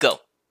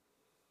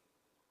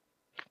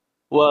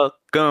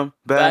Welcome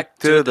back Back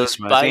to to the the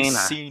Smazina.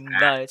 Spicy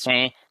Nights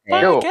Yo,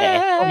 when was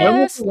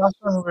podcast. the last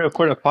time we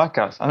recorded a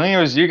podcast? I think it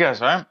was you guys,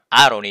 right?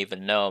 I don't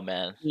even know,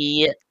 man.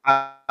 Yeah.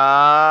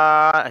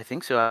 I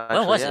think so. Actually,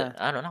 When was yeah. it?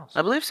 I don't know.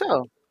 I believe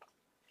so. It's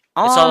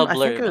all I think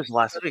blurry, it man. was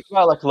last week.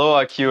 About like low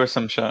IQ or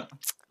some shit.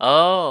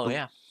 Oh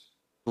yeah,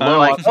 I don't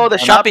watch- Oh, the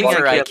shopping shopping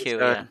for IQ IQ. episode.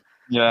 Yeah.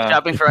 Yeah.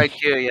 Shopping for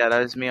IQ. Yeah, that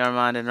was me,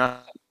 Armand, and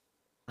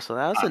Russell.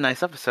 That was a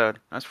nice episode.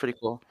 That was pretty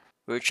cool.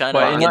 We were trying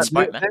But to you get know,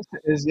 smart, man.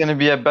 this is gonna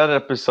be a better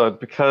episode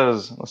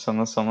because listen.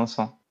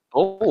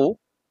 Oh,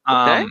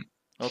 okay.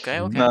 Okay.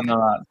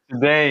 No.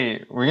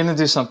 Today we're gonna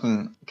do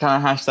something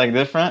kind of hashtag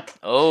different.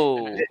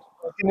 Oh. It's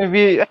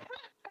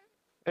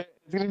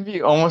gonna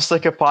be almost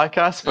like a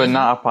podcast, but Mhm.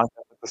 not a podcast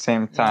at the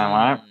same time,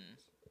 right? Mm. So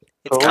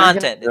It's what we're gonna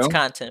content. It's do-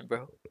 content,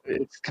 bro.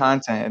 It's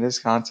content. It is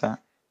content.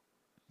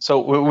 So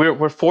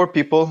we're four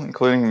people,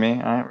 including me.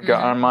 All right, we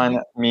got Mhm. Armand,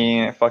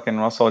 me, fucking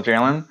Russell,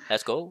 Jalen.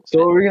 Let's go. So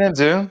what we're gonna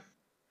do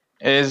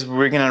is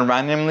we're gonna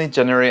randomly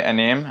generate a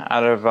name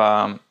out of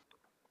our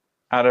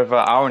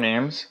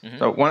names. Mhm.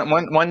 So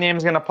one name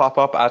is gonna pop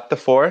up at the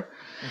four,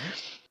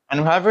 and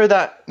whoever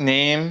that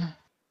name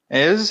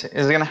is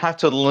gonna have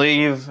to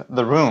leave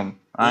the room.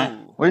 All right,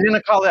 Ooh. we're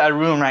gonna call it a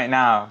room right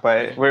now,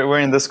 but we're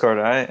in Discord,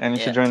 all right? And you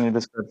Yeah. should join the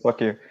Discord. Fuck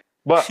you.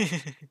 But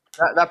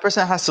that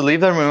person has to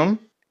leave the room.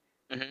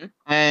 Mm-hmm.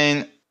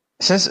 And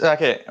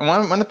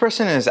when the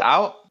person is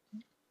out,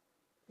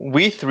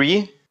 we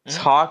three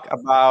Mhm. talk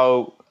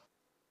about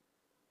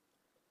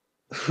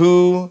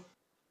who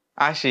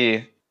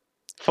actually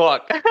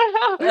fuck.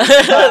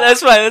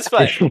 That's fine. That's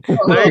fine. You're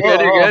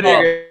good. You're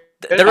good.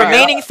 The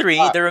remaining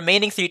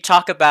three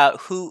talk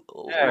about who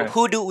Yeah.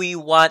 do we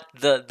want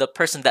the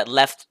person that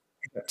left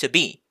to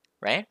be,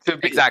 right?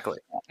 Exactly.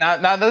 Now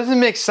that doesn't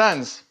make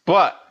sense,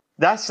 but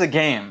that's the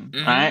game,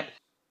 Mhm. right?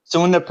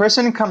 So when the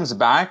person comes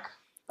back,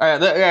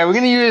 we're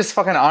gonna use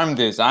fucking arm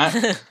dudes, right?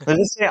 Let's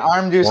just say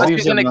arm dudes Let's leaves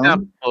use the an room.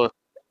 example.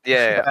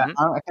 Yeah.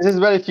 Mhm. Because it's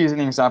better to use an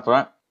example,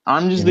 right?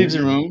 Arm just leaves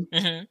the room.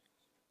 Mhm.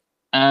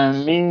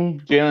 And me,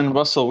 Jalen, and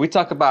Russell, we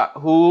talk about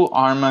who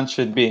Armand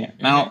should be.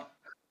 Now,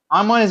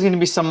 Armand is going to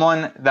be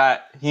someone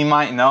that he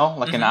might know,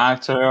 like an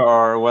actor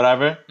or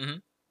whatever.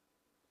 Mhm.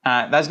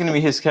 That's going to be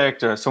his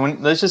character. So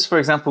let's just, for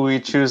example, we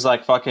choose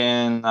like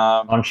fucking.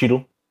 On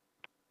Cheeto.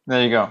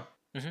 There you go.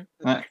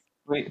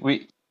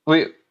 Mhm.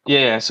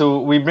 Yeah. So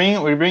we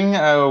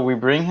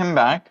bring him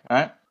back,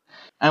 right?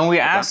 And we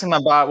ask him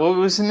about what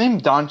was his name,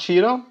 Don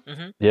Cheeto.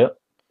 Yep.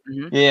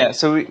 Mhm. Yeah.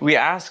 So we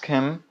ask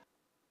him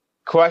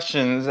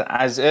questions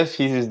as if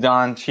he's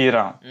Don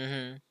Cheeto.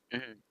 Mhm.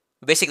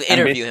 Basically, And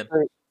interview him.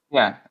 basically-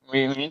 Yeah,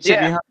 we interview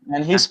him,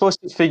 and he's supposed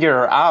to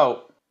figure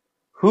out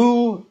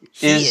who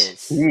He is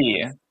is.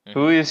 he,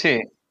 who is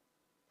he,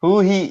 who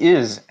he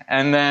is,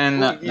 and then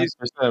that's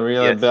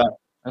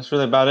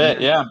really about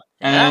it. Yeah,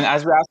 and then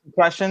as we ask him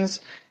questions,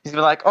 he's be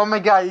like, "Oh my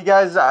god, you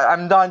guys,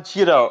 I'm Don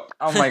Cheeto."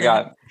 Oh my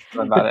god,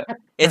 that's about it.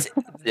 It's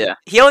Yeah.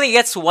 He only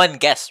gets one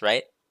guess,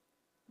 right?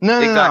 No,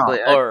 Exactly.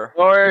 no.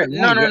 Or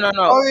No.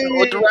 Oh,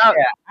 yeah, Throughout,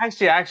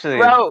 Actually,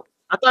 throughout,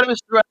 I thought it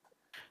was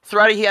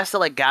throughout. He has to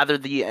like gather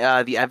the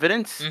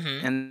evidence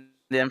Mhm. and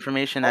the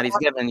information that he's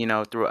given,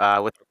 through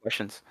with the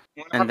questions,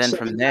 and then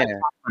from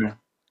there,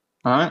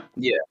 all right.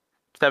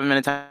 7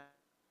 minute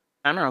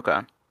timer. Okay,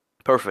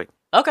 perfect.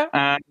 okay,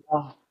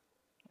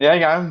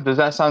 Yeah, does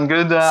that sound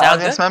good, Sound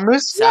audience good?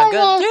 members? sound good.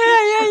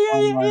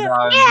 Oh my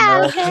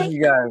god, no,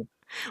 you guys.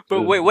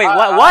 But wait,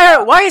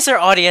 why is our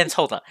audience?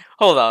 Hold up.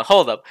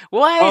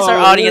 Why is our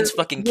audience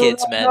fucking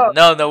kids, man?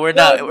 No, we're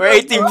not. We're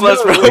 18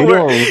 plus, bro.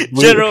 We're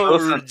general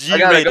Listen, I G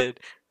gotta go. rated.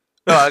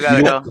 Oh, I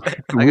gotta go.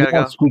 We don't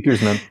have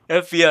squeakers, man.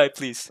 FBI,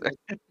 please.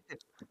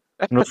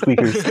 No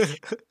squeakers.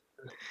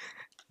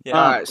 Yeah.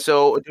 All right.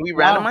 So do we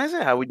randomize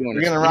it? How are we doing?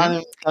 We're this? gonna Mhm. run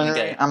it.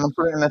 Okay. I'm gonna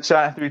put it in the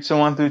chat. 3, 2,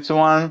 1, 3, 2,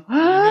 1.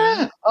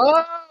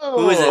 Oh,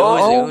 Who is it?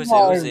 Who's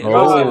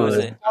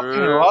it? Fucking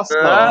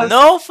Russell.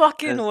 No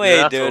fucking That's way,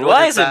 Russell. dude. Look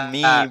Why at is it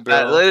me,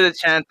 bro? Look at the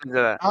chances of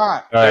that.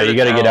 Alright. All right, you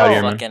gotta get out of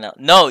here, man. Fucking hell.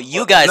 No,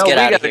 you guys No, get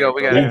we out of gotta here. go,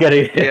 we bro. gotta You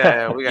gotta.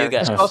 Yeah, we got. You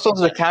guys. Russell's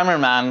the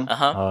cameraman. Uh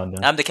huh. Oh, no.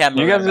 I'm the camera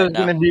You guys are right now.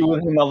 gonna be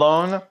with him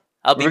alone.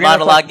 I'll be We're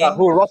gonna talk about monologuing.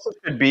 who Russell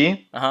should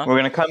be. Uh huh. We're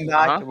gonna come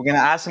back. Uh-huh. We're gonna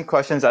ask him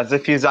questions as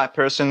if he's that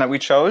person that we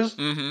chose.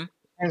 Mm-hmm.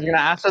 And he's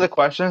gonna answer the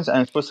questions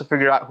and supposed to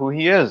figure out who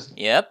he is.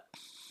 Yep.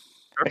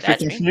 If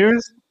That's you're me.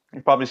 confused,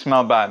 you probably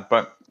smell bad.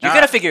 But You're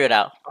gonna figure it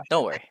out.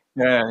 Don't worry.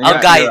 yeah,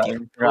 I'll guide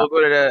you. We'll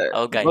go to the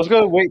I'll guide Let's you.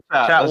 go to wait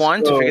chat. chat Let's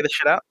one to go. figure this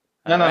shit out.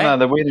 No, Alright.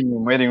 the waiting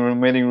room.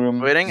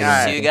 Waiting. Yeah.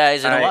 All See right. you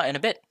guys in Alright. in a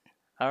bit.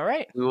 All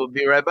right. We will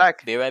be right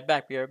back. Be right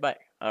back.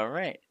 All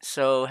right.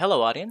 So,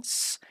 hello,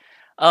 audience.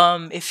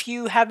 If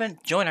you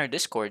haven't joined our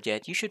Discord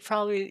yet, you should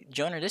probably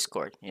join our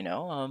Discord.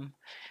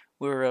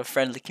 We're a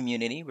friendly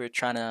community. We're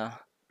trying to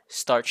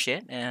start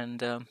shit,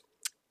 and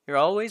you're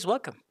always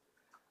welcome.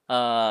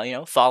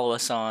 Follow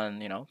us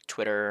on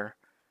Twitter,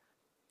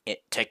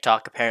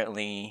 TikTok,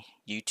 apparently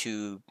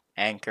YouTube,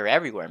 Anchor,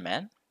 everywhere,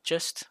 man.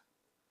 Just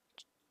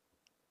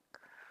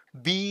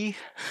be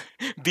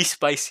be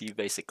spicy,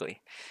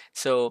 basically.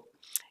 So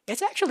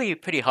it's actually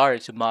pretty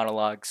hard to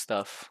monologue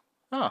stuff.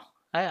 Oh,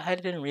 I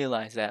didn't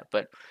realize that,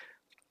 but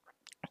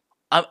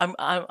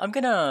I'm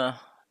gonna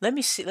let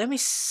me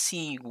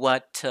see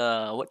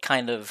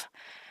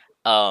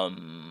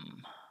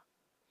um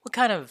what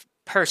kind of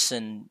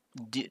person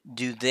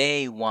do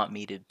they want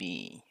me to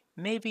be?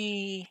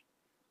 Maybe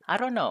I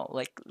don't know.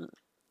 Like,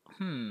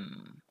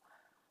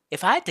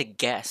 if I had to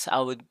guess, I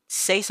would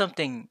say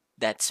something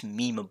that's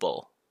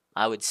memeable.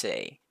 I would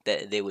say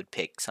that they would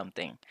pick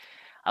something.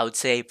 I would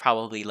say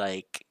probably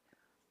like,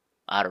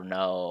 I don't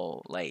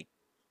know, like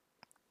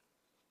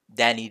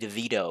Danny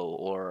DeVito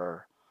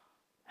or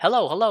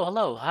hello, hello,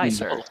 hello, hi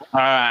sir. All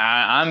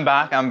right, I'm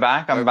back. I'm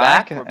back. We're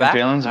back.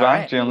 Jalen's All back.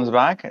 right. Jalen's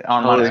back. Holy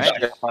Armand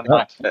shit. is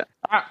back. All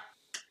right.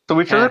 So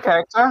we chose a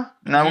character.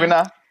 Now we're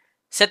gonna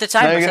Set the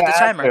timer. you're Set the gonna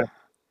timer. answer.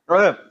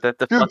 Right. Set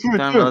the Two, fucking two,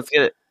 timer. two. Let's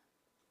get it.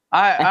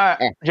 All right.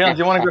 Jalen, do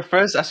you want to go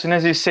first? As soon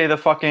as you say the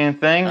fucking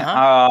thing,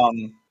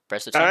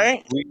 Press the All timer.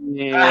 right.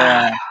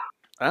 yeah.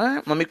 All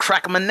right. Let me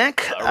crack my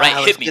neck. All right,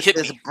 Let's hit get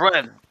me. this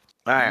bread.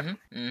 All right.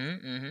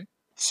 Mm-hmm.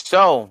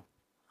 So,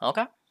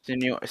 Okay.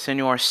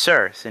 Senor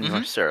Sir.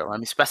 Let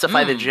me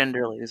specify the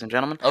gender, ladies and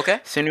gentlemen. Okay.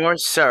 Senor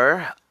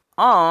Sir.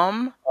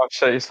 Oh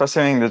shit, you're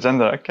specifying the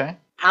gender. Okay.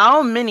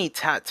 How many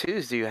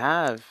tattoos do you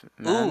have,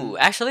 man? Ooh,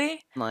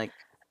 actually, Like,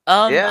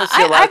 yeah, I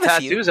see a lot of have a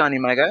few. tattoos on you,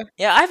 my guy.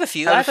 Yeah, I have a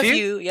few. Have I a have a few?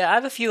 few. Yeah, I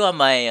have a few on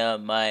my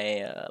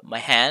my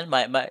hand,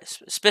 my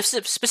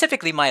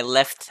specifically my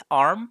left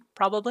arm,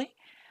 probably.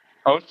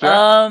 Oh shit.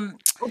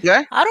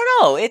 Okay. I don't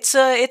know. It's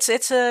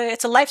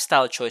a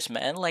lifestyle choice,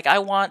 man. Like, I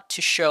want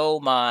to show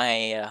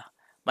my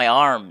my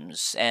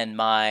arms and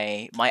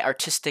my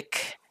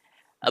artistic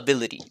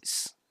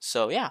abilities.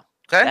 So yeah,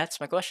 Okay. that's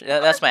my question.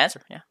 That's my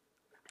answer. Yeah.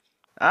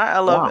 I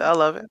love it. I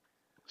love it.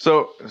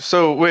 So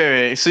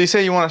wait. So you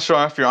say you want to show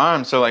off your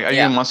arms? So like, are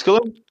Yeah. you muscular?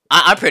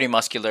 I'm pretty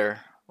muscular.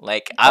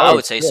 Like, I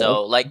would say yeah.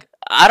 so. Like,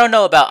 I don't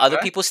know about other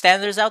Okay. people's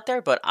standards out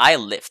there, but I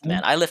lift,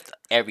 man. I lift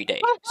every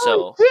day.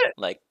 So shit.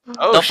 like,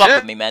 Oh don't fuck shit.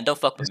 with me, man. Don't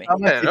fuck with me.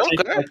 Sound like Yeah, you take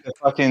okay. like the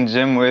fucking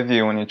gym with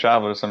you when you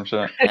travel or some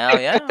shit. Hell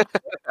yeah.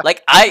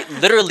 Like, I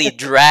literally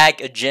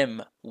drag a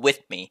gym with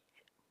me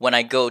when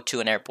I go to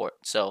an airport.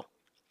 So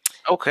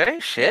Okay.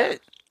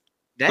 Shit.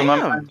 So my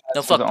Damn. man don't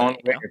has fuck his with own me.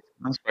 You know? weight.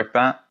 I respect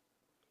that.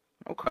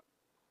 Okay.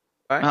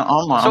 Alright.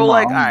 Armand, So,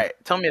 like, all Armand. right.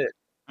 Tell me that.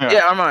 Yeah.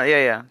 Yeah, Armand.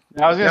 Yeah.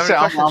 I was You gonna have say any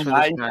questions for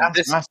Armand.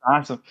 this man? This,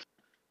 Awesome.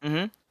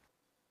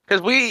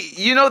 because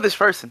you know this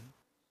person,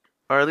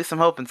 or at least I'm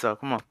hoping so.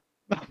 Come on.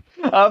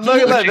 I'm not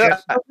gonna lie. What you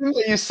got? That thing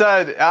that you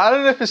said, I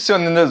don't know if it's still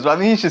in the news, but I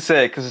think you should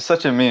say it because it's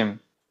such a meme.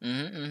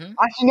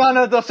 Actually,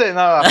 no, don't say it.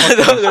 No,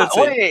 Don't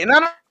say it. Wait,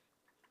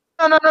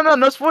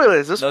 no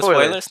spoilers. No No spoilers.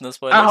 spoilers. No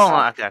spoilers. Hold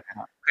on.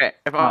 Okay.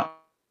 If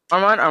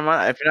Armand,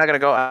 if you're not gonna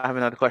go, I have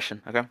another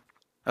question. Okay.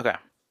 Okay.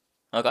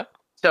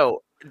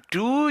 So,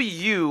 do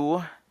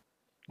you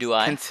Do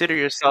I? consider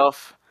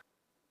yourself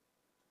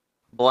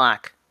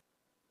black?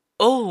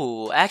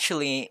 Oh,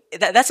 actually,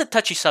 that's a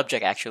touchy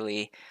subject.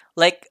 Actually,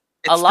 like,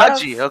 a It's lot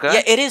touchy, of okay?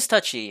 yeah, it is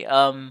touchy.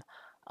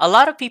 A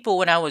lot of people,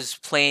 when I was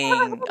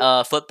playing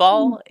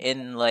football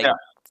in like Yeah.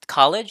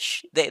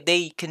 college,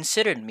 they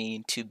considered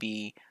me to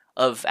be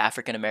of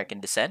African American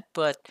descent,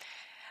 but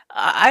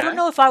I don't Okay.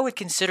 know if I would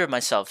consider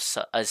myself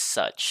as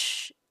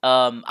such.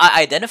 I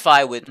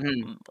identify with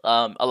Mhm.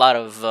 a lot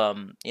of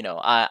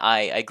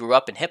I grew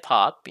up in hip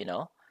hop.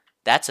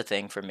 That's a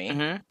thing for me.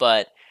 Mhm.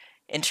 But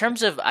in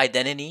terms of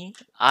identity,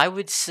 I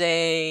would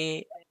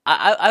say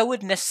I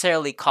would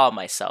necessarily call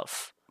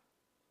myself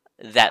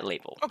that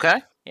label.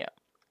 Okay. Yeah.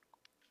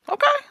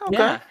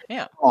 Okay.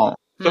 Yeah. Oh,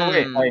 so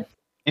wait, like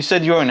you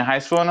said you were in high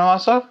school and all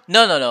that stuff.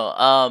 No.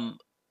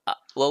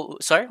 Well,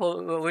 sorry.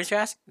 What did you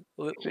ask?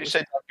 So you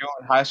said you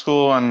were in high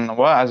school and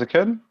what as a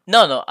kid?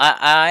 No.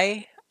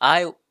 I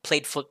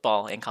played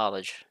football in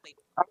college.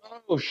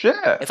 Oh shit!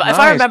 If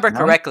I remember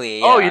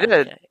correctly. Oh, yeah, you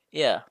did?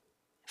 Yeah.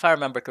 If I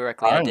remember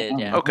correctly, I did.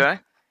 Yeah. Okay.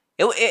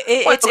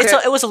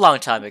 It was a long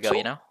time ago.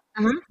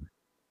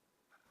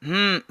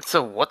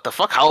 So what the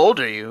fuck? How old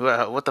are you?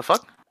 What the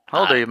fuck? How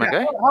old are you, my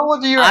guy? How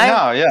old are you right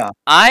now? Yeah.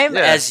 I'm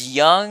Yeah. as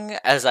young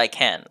as I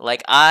can.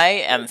 Like,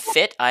 I am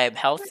fit. I am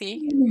healthy.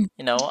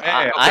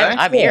 Hey,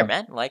 I'm here,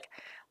 man. Like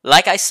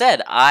I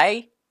said,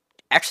 I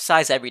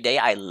exercise every day.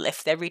 I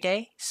lift every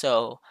day.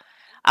 So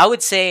I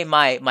would say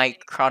my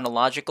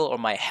chronological or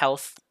my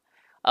health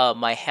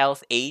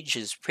age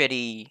is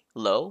pretty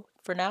low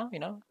for now.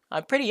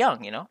 I'm pretty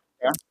young. Yeah.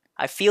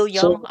 I feel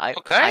young. I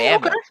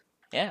am young.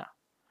 Yeah.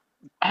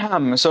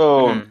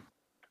 So Mhm.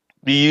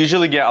 do you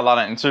usually get a lot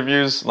of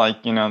interviews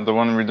like the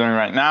one we're doing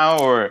right now,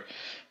 or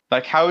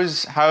like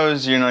how's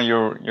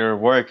your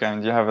work,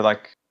 and do you have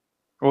like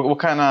what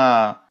kind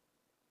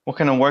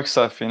of work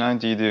stuff do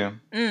you do?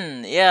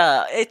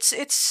 Yeah. It's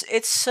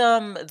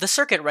the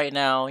circuit right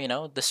now.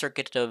 The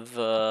circuit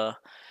of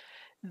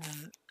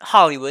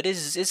Hollywood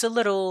is a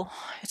little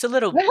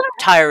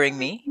tiring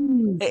me.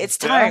 It's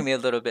tiring me a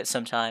little bit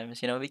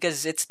sometimes,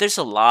 because there's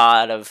a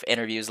lot of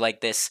interviews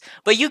like this.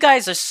 But you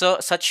guys are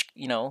such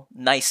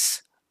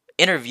nice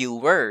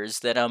interviewers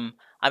that I'm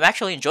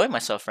actually enjoying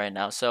myself right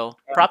now. So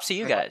props to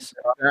you guys.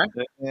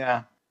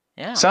 Yeah.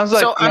 Yeah. Sounds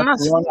like So I'm not.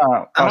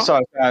 Corona. Oh,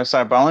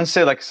 sorry, but I want to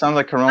say like sounds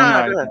like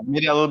Corona go ahead.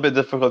 made it a little bit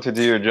difficult to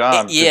do your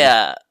job.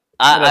 Yeah,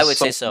 I would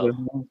say so.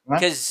 Huh?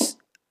 Because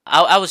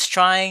I was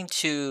trying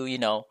to,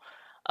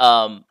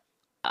 um,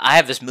 I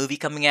have this movie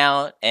coming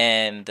out,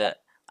 and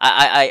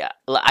I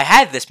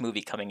had this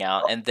movie coming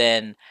out, and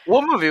then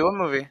What movie? What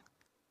movie?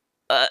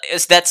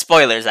 it's that's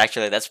spoilers.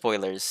 Actually, that's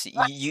spoilers.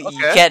 You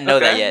Okay, can't know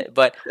that okay. yet,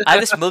 but I have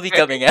this movie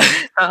coming out.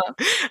 Uh-huh.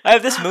 I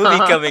have this movie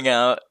coming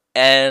out,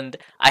 and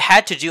I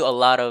had to do a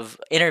lot of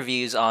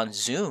interviews on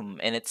Zoom,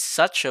 and it's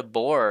such a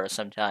bore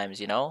sometimes.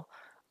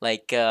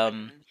 Like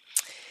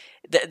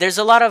there's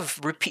a lot of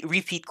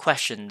repeat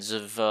questions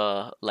of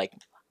like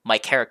my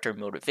character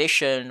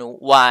motivation,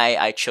 why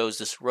I chose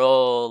this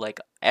role, like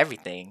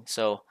everything.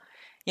 So,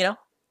 you know,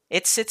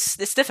 it's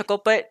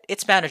difficult, but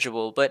it's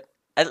manageable. But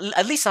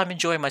at least I'm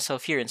enjoying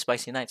myself here in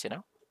Spicy Nights.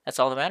 That's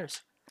all that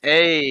matters.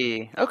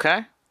 Hey,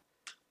 okay.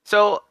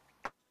 So,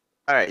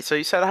 all right. So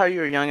you said how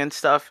you were young and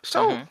stuff.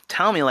 So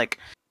tell me, like,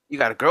 you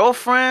got a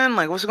girlfriend?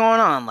 Like, what's going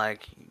on?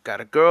 Like, you got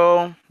a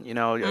girl? You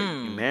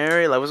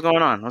married? Like, what's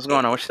going on? What's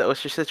going on? What's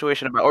your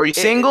situation about? Or are you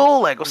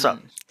single? Like, what's up?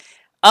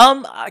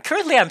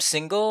 Currently I'm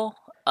single.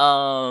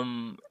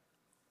 I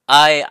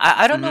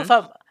don't know if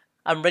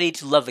I'm ready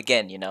to love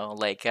again.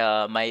 Like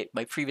my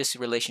previous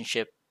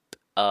relationship,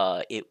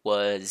 it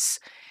was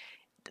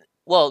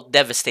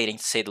devastating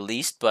to say the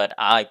least. But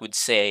I would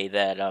say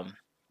that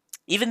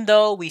even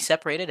though we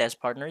separated as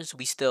partners,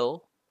 we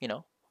still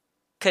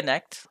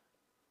connect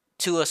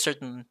to a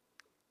certain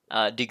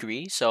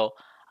degree. So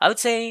I would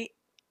say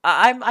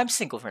I'm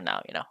single for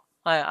now.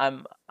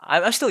 I'm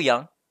still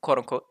young, quote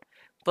unquote,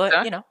 but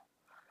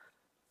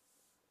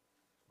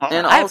Okay.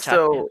 And I have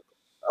time, yeah.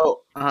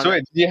 So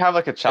wait, did you have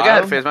like a child? Go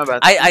ahead, Faze, my bad.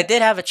 I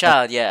did have a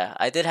child. Yeah,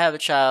 I did have a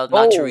child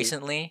not too Oh.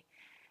 recently.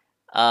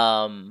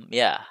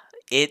 Yeah,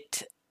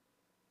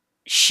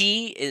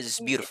 she is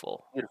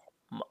beautiful.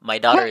 My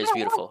daughter is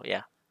beautiful.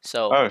 Yeah.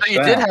 So Oh, So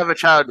you did have a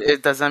child.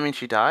 Does that mean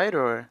she died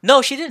or?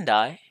 no, she didn't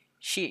die.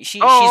 She's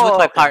with Oh,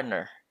 my okay.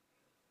 partner.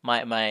 My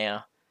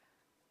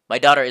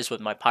daughter is with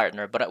my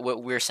partner, but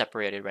we're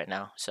separated right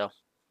now. So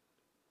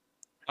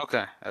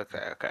Okay.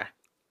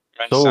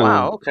 So,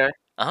 Wow. Okay.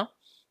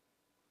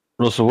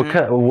 So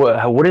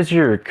what has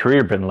your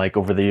career been like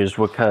over the years?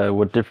 What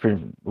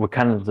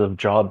kinds of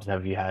jobs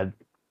have you had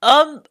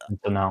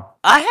until now?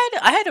 I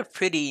had a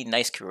pretty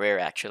nice career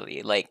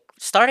actually. Like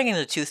starting in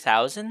the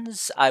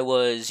 2000s, I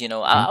was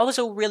I was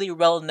a really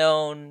well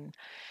known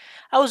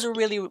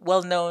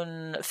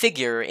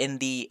figure in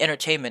the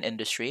entertainment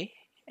industry,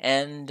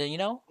 and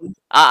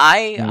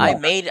I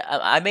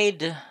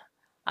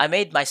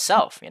made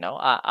myself.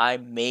 I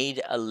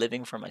made a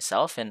living for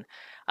myself, and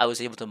I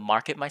was able to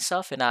market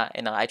myself, and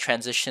I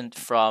transitioned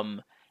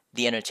from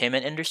the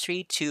entertainment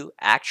industry to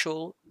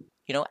actual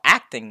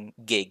acting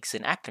gigs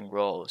and acting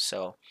roles.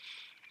 So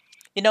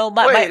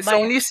Wait. So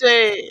when you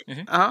say,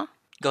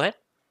 go ahead.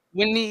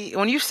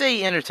 when you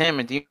say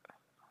entertainment, do you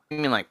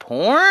mean like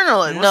porn or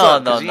like what's No,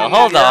 up? 'Cause no, no. you-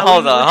 Hold on, yeah,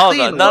 hold we on, hold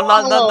clean. on. No,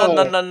 no, no, no, no,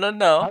 Whoa. no, no,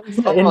 no.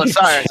 Oh,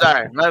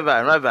 sorry. My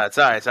bad.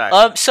 Sorry.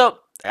 So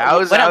I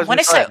was when I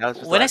say misled. I was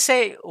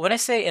misled. when I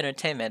say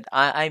entertainment,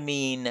 I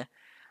mean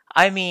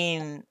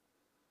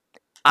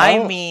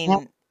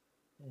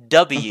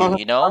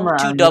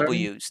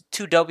W.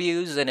 Two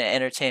W's and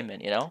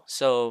entertainment.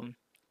 So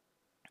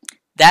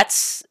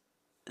that's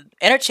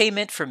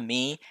entertainment for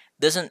me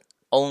doesn't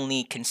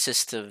only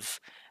consist of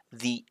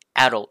the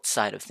adult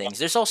side of things.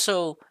 There's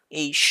also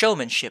a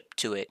showmanship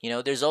to it.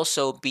 There's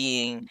also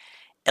being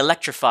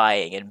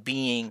electrifying and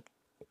being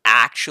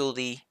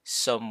actually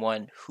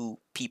someone who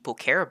people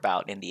care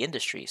about in the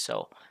industry.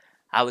 So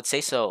I would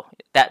say so.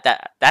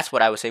 That's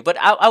what I would say. But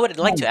I would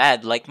like to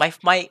add, like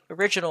my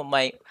original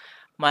my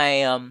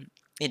my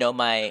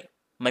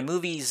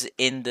movies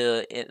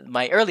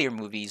my earlier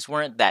movies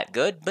weren't that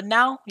good, but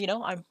now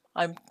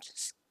I'm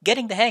just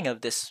getting the hang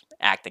of this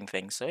acting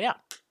thing. So yeah.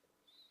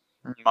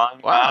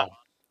 Wow.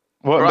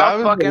 Well,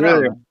 Rock fucking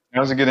hell. that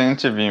was a good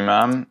interview,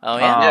 man. Oh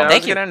yeah. Yeah, that was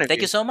Thank a you. good interview.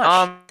 Thank you so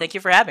much. Thank you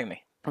for having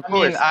me. Of I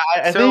mean, course.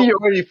 I So- think you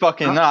already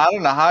fucking know. I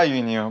don't know how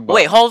you knew. But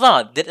Wait, hold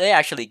on. Did they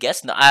actually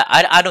guess? No,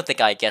 I don't think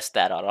I guessed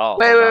that at all.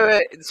 Hold on.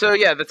 Wait. So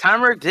yeah, the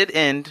timer did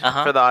end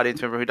for the audience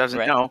member who doesn't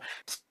Right. know.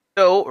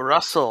 So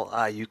Russell,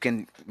 you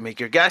can make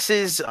your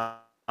guesses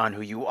on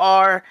who you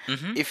are,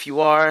 if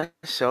you are.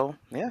 So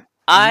yeah.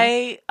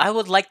 I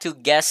would like to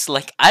guess,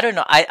 like, I don't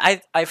know.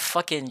 I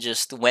fucking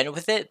just went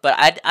with it, but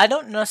I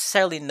don't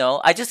necessarily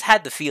know. I just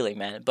had the feeling,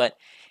 man. But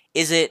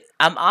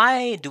am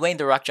I Dwayne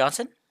The Rock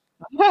Johnson?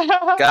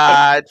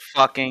 God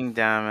fucking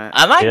damn it.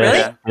 Am I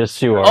really?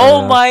 Yes, you are.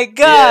 Oh my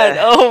god!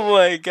 Yeah. Oh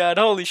my god!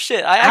 Holy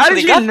shit! I How actually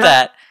did you got know?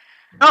 that.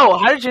 No,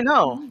 how did you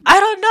know? I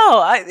don't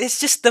know. It's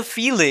just the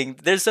feeling.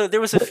 There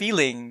was a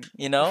feeling,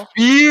 Feeling.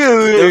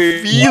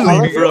 The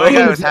feeling, bro.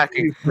 Okay, I was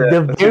hacking.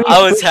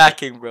 I was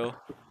hacking, bro.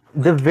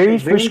 The very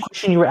first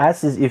question you were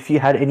asked is if you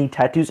had any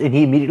tattoos, and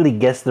he immediately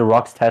guessed The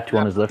Rock's tattoo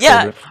on his left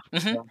Yeah.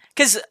 shoulder.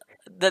 Because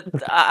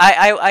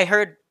I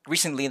heard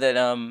recently that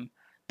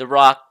The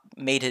Rock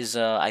made his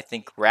I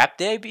think rap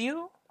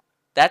debut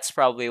that's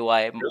probably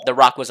why The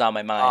Rock was on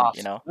my mind.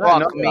 You know.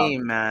 Fuck me,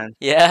 man.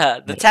 Yeah,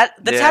 the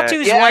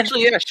tattoos yeah, one.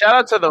 Actually, yeah. Shout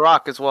out to The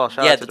Rock as well.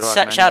 Shout out to The Rock,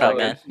 man. Shout out,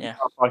 man. Yeah.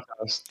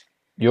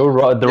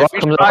 The Rock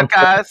comes on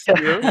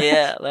podcast.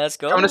 Yeah, let's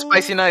go. Coming to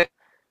Spicy Night.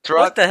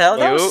 What the hell?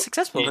 That was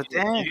successful.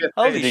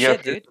 Holy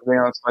shit, dude.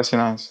 Spicy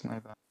Nights.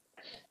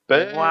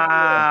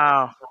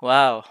 Wow.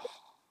 Wow.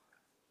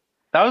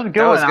 That was a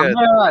good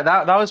one.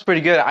 That was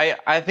pretty good.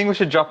 I think we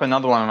should drop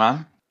another one,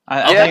 man.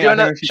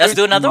 Let's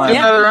do another one.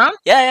 Another round?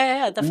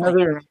 Yeah,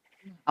 definitely.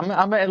 I'm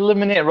gonna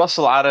eliminate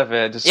Russell out of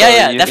it. Just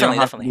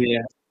definitely.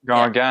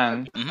 Go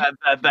again.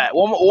 Bet.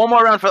 One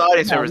more round for the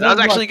audience members. That was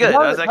actually good. That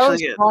was actually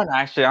good. Fun,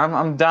 actually.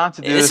 I'm down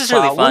to do this. This is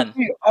really fun.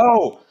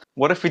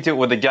 What if we do it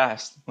with a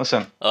guest?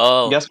 Listen.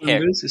 Guess what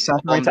it is? It's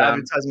something to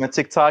advertise my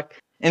TikTok,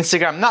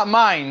 Instagram, not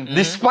mine.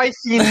 The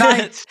Spicy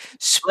Night.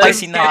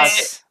 Spicy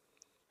Nights.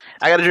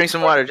 I gotta drink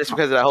some water just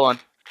because of that. Hold on.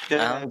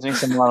 Yeah, drink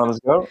some water. Let's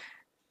go.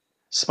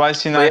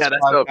 Spicy Nights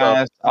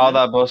podcast, all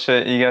that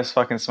bullshit. You guys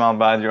fucking smell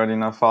bad. You already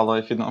know. Follow.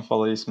 If you don't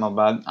follow, you smell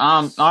bad.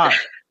 All right.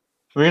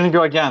 We're gonna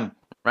go again.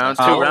 Round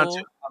two. Round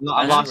two.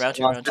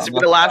 This will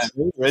be the last.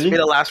 Ready? This will be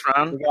the last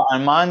round. We got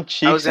Armand,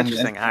 Cheeks. That was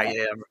interesting. All right,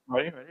 yeah.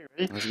 Ready?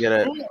 Let's get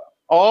it.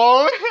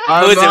 Oh,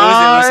 who's it?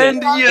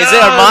 Yeah. Is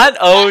it Armand?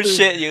 Oh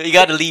shit! You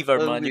gotta leave,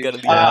 Armand. You gotta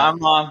leave.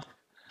 Armand.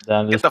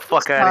 Get the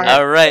fuck out of here.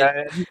 All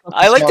right.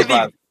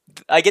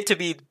 I get to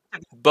be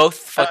both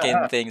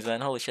fucking things,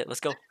 man. Holy shit! Let's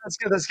go.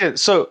 That's good.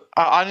 So,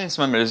 our audience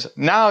members,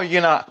 now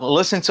you're gonna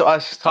listen to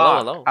us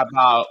talk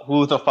about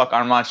who the fuck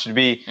Armand should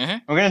be.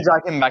 We're gonna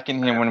drag him back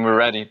in here when we're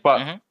ready.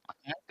 But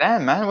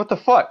damn, man, what the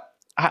fuck?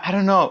 I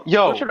don't know.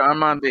 Yo, who should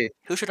Armand be?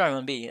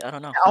 I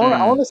don't know.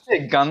 I want to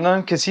say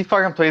Gundam because he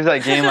fucking plays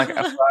that game like.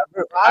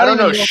 I don't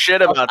know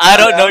shit about. I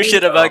don't know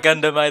shit about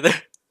Gundam either.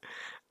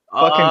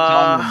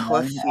 Fucking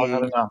let's see. I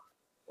don't know.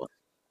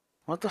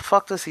 What the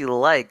fuck does he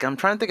like? I'm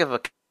trying to think of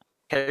a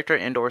character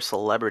and/or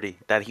celebrity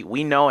that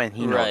we know and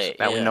he knows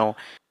we know.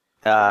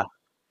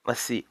 Let's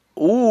see.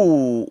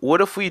 Ooh,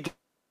 what if we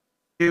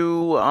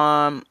do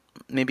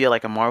maybe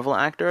like a Marvel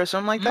actor or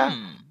something like that?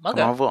 Okay.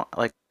 Marvel,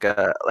 like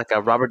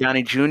a Robert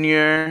Downey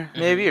Jr.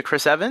 Maybe or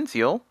Chris Evans.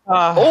 We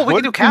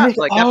could do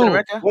Captain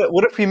America.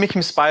 What if we make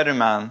him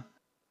Spider-Man?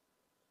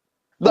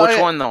 Which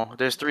one though?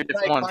 There's three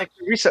different ones. Like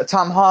research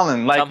Tom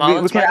Holland. Like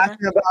we can ask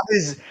him about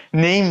his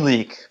name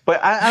leak,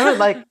 but I don't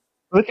like.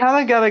 We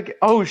kind of gotta.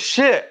 Oh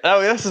shit!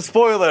 Oh, that's a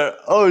spoiler.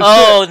 Oh shit!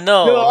 Oh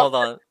no! Hold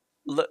on.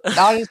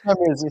 Audience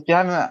members, if you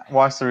haven't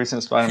watched the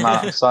recent Spider-Man,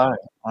 I'm sorry.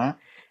 Right?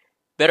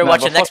 Better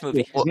watch the next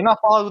movie. You're not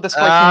followed with the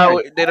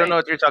Spider-Man. They don't know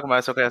what you're talking about.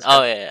 It's okay.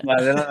 Oh yeah.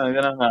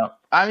 They don't know.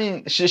 I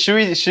mean, should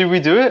we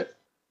do it?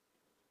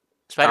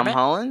 Spider-Man? Tom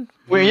Holland?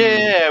 Well,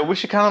 yeah. We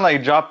should kind of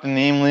like drop the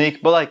name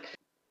leak, but like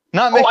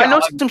not make. I know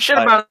some shit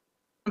about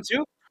him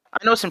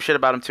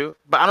too.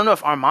 But I don't know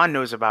if Armand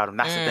knows about him.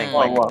 That's the thing.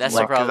 That's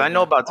the problem. Because I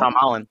know about Tom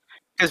Holland.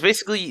 Because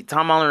basically,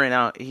 Tom Holland right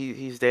now,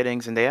 he's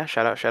dating Zendaya.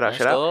 Shout out.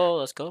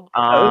 Let's go.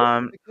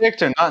 The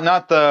character,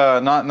 not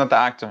the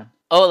actor.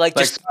 Oh, like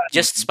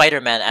just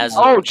Spider-Man as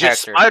a character.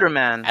 Just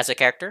Spider-Man as a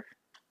character.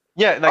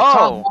 Yeah, like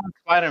Tom Holland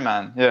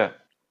Spider-Man. Yeah.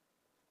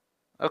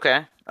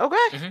 Okay.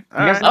 Okay.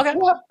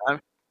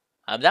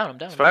 I'm down.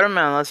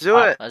 Spider-Man, let's do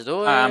it. Let's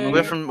do it.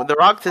 We're from The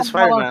Rock to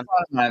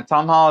Spider-Man.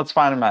 Tom Holland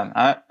Spider-Man.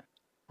 All right.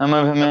 I'm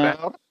moving man.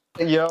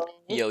 Yo.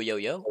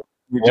 You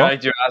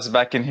dragged your ass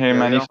back in here,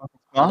 man.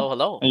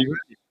 Hello. Are you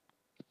ready?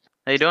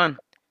 How you doing?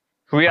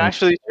 We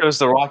actually chose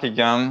The Rock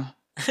again.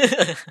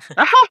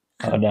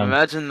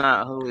 Imagine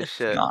that. Holy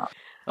shit. Nah.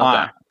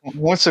 Okay.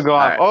 Wants to go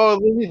off. Oh,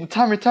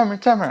 timer. All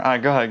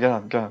right, go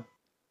ahead.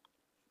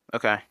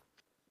 Okay.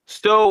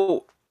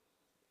 So,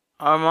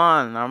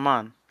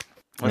 Armand.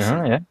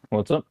 Listen. Yeah.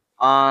 What's up?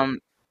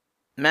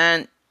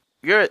 Man,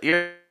 you're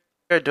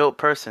a dope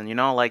person. You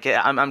know, like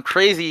I'm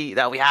crazy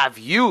that we have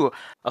you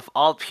of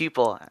all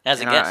people as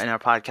a guest in our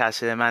podcast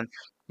today, man.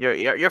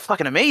 You're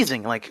fucking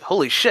amazing. Like,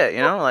 holy shit,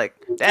 you know, like,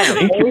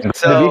 damn.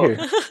 So,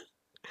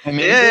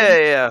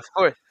 yeah, of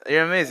course,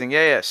 you're amazing.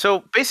 Yeah.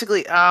 So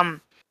basically, I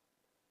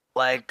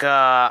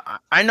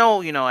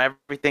know,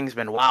 everything's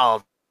been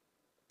wild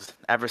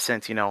ever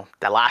since,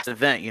 that last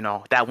event,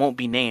 that won't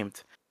be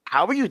named.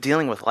 How are you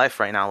dealing with life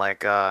right now?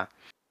 Like,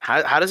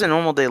 how does a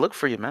normal day look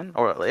for you, man?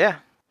 Or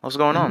what's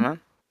going on,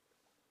 man?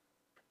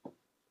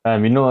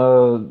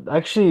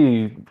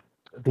 Actually,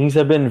 things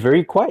have been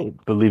very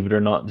quiet, believe it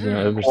or not.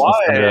 Ever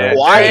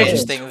quiet.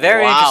 Since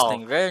Very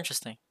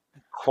interesting.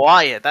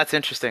 Quiet. That's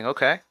interesting.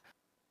 Okay.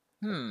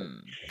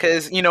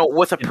 Because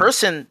with a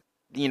person,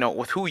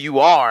 with who you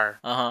are,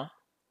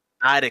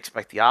 I'd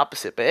expect the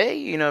opposite. But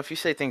hey, if you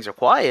say things are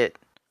quiet,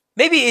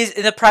 maybe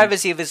in the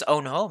privacy of his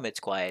own home, it's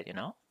quiet.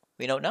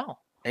 We don't know.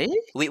 Hey?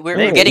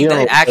 We're getting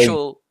the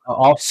actual like,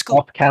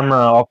 off camera,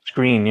 off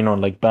screen.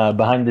 Like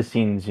behind the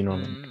scenes.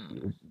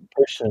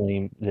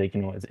 Personally, like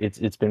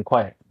it's been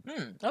quiet.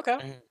 Okay.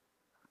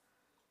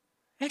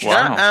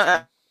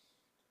 I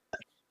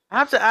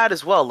have to add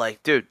as well,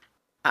 like, dude,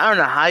 I don't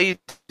know how you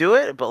do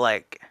it, but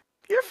like,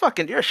 you're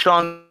a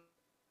strong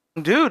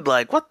dude.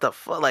 Like, what the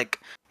fuck? Like,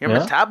 your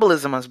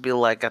metabolism must be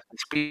like at the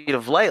speed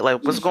of light.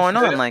 Like, what's going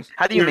on? Like,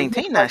 how do you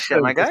maintain that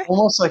shit, my guy? It's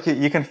almost like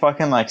you can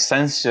fucking like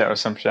sense shit or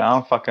some shit. I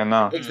don't fucking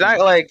know.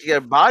 Exactly. Like,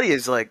 your body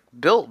is like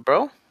built,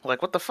 bro.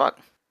 Like, what the fuck?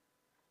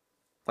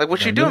 Like,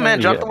 what you doing, man?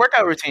 Drop the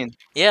workout routine.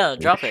 Yeah,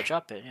 drop it.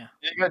 Yeah.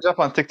 You gotta jump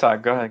on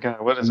TikTok. Go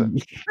ahead. What is it?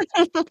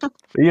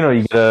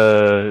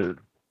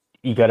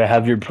 You gotta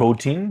have your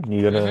protein.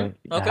 You gotta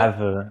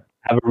have a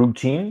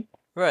routine.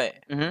 Right.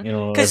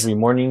 Every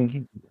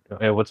morning.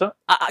 What's up?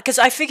 Because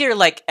I figure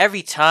like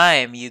every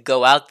time you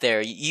go out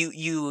there,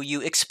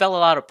 you expel a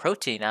lot of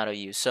protein out of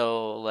you.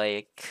 So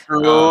like,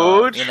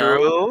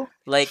 true.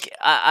 Like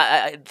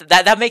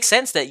that makes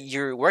sense that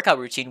your workout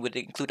routine would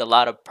include a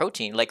lot of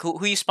protein. Like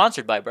who you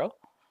sponsored by, bro?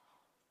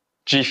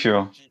 G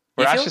Fuel.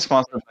 We're actually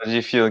sponsored by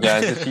G Fuel,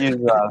 guys. If you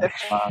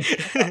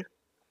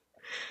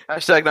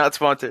hashtag not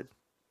sponsored,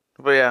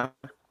 but yeah.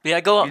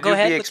 Yeah, go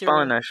ahead with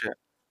your that shit.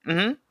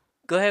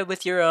 Go ahead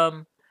with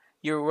your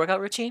workout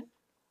routine.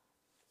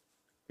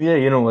 Yeah,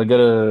 you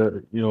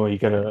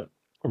gotta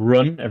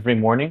run every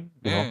morning.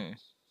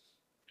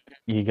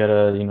 You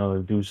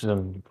gotta, do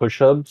some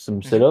push-ups,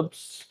 some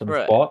sit-ups, some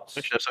squats.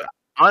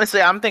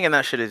 Honestly, I'm thinking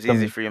that shit is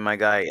easy for you, my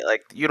guy.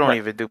 Like, you don't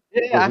even do.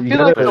 Yeah, I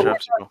feel like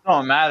push-ups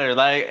don't matter.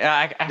 Like,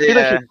 I feel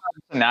like you're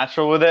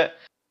natural with it.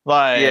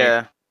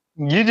 Like,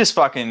 you just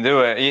fucking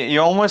do it.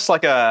 You're almost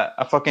like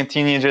a fucking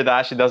teenager that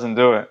actually doesn't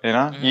do it. You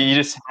know, you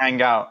just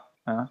hang out.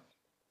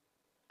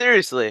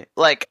 Seriously,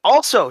 like,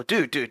 also,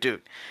 dude, you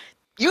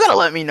gotta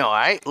let me know. All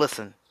right,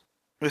 listen,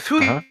 with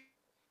who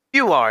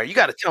you are, you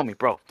gotta tell me,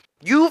 bro.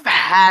 You've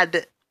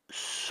had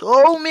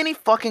so many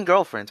fucking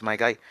girlfriends, my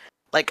guy.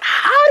 Like,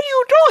 how do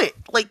you do it?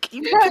 Like,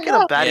 you picking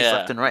up baddies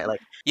left and right.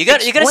 Like, you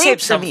gotta save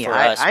some for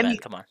us, man.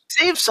 Come on,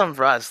 save some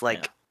for us.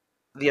 Like,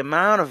 the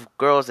amount of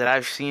girls that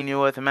I've seen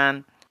you with,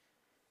 man,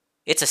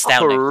 it's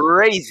astounding.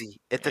 Crazy.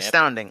 It's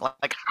astounding.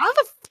 Like,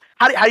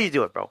 how do you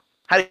do it, bro?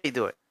 How do you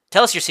do it?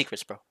 Tell us your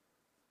secrets, bro.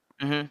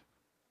 Your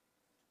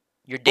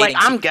dating. Like,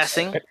 I'm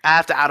guessing. I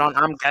have to add on.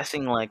 I'm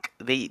guessing like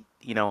they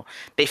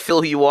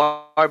feel who you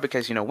are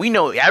because we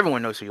know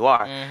everyone knows who you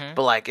are.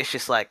 But like, it's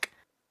just like,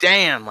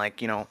 damn, like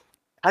how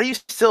do you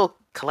still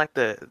collect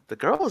the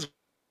girls,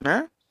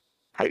 man?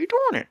 How are you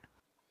doing it?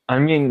 I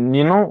mean,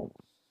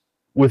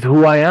 with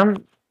who I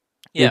am,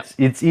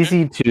 it's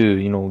easy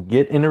to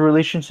get in a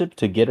relationship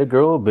to get a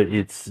girl, but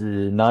it's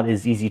not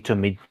as easy to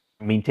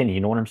maintain it. You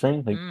know what I'm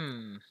saying? Like,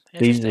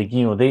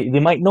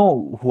 they might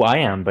know who I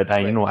am, but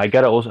I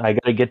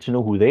gotta get to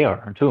know who they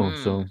are too.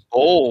 So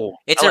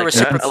it's a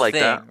reciprocal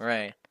thing,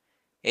 right?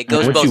 It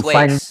goes both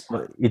ways.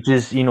 It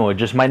just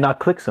might not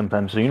click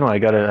sometimes. So I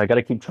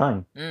gotta keep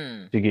trying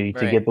to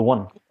get the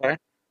one. Okay.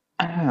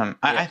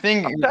 I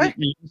think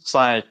it's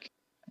like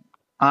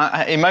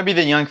it might be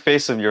the young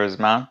face of yours,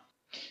 man.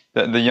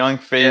 The young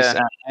face,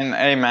 and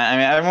hey, man. I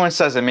mean, everyone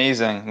says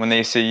amazing when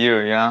they see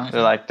you.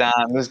 They're like,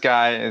 damn, this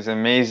guy is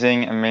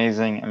amazing.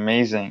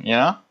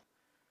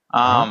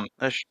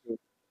 That's true.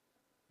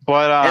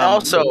 But and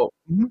also,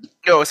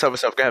 yo, what's up?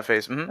 Go ahead,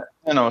 Face.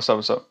 I know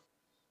what's up.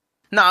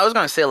 No, I was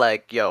gonna say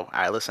like, yo, all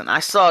right, listen.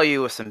 I saw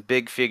you with some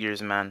big figures,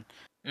 man.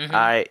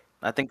 I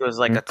think it was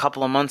like a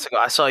couple of months ago.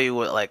 I saw you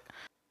with like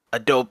a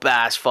dope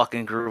ass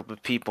fucking group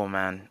of people,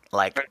 man.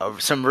 Like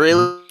some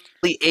really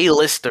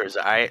A-listers.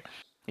 All right,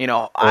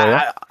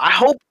 I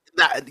hope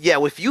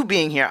that with you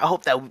being here, I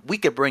hope that we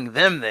could bring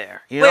them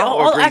there.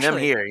 Or bring them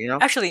here.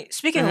 Actually,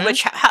 speaking of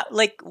which,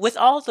 like with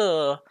all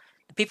the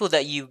people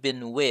that you've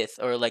been with,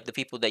 or like the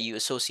people that you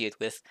associate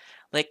with,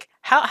 like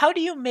how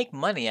do you make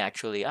money?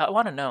 Actually, I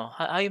want to know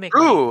how you make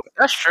money. Ooh,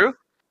 that's true.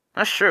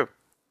 How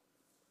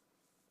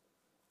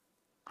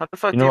the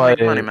fuck do you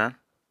make money, man?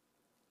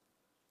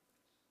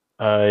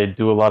 I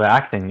do a lot of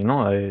acting.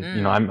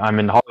 I'm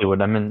in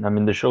Hollywood. I'm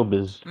in the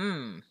showbiz.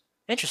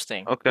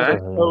 Interesting. Okay.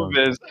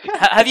 Showbiz.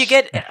 Have you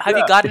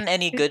gotten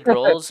any good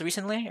roles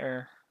recently,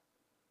 or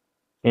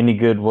any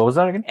good? What was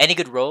that again? Any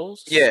good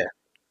roles? Yeah,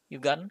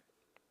 you've gotten.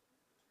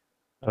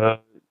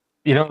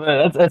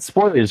 That's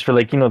spoilers for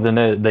like I'm a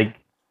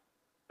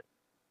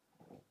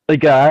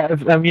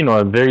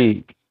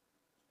very.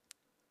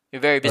 You're a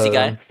very busy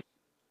guy.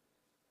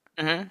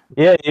 Yeah,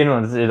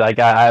 it's like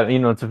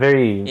it's a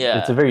very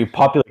it's a very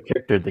popular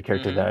character. The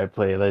character that I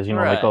play, like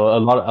like a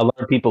lot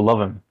of people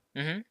love him.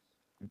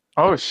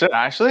 Oh shit!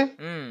 Actually.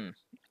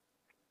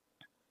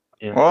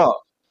 Yeah.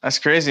 Well, that's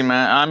crazy,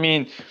 man. I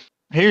mean,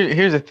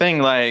 here's the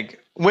thing. Like,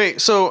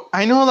 wait. So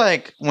I know,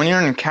 like, when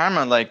you're in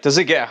camera, like, does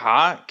it get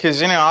hot?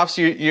 Because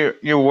obviously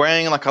you're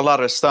wearing like a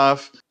lot of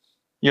stuff.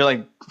 You're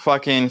like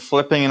fucking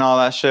flipping and all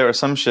that shit or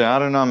some shit. I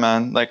don't know,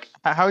 man. Like,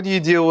 how do you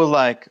deal with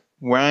like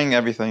wearing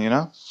everything?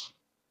 I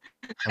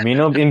mean,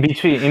 in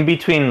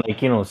between,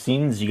 like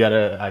scenes, you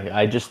gotta.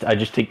 I just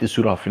take the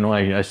suit off.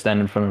 I stand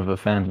in front of a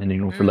fan,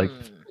 and for like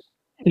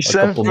a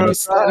couple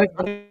minutes.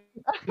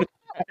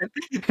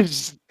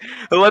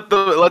 let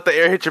the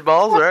air hit your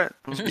balls, right?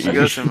 You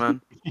got it,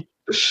 man.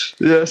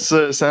 Yes,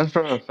 stand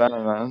from a fan,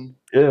 man.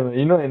 Yeah,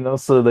 and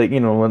also like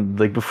when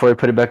like before I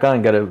put it back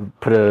on, gotta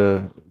put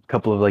a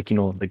couple of like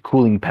like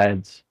cooling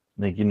pads,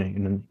 like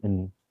and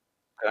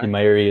Okay. in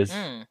my areas.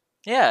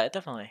 Yeah,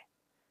 definitely.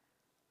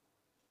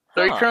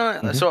 So you're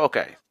currently Mhm. so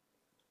okay.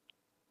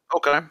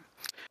 Okay.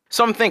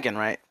 So I'm thinking,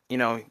 right? You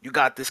know, you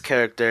got this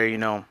character. You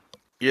know,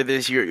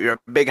 you're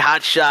a big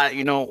hot shot.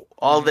 You know,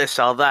 all this,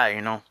 all that.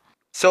 You know.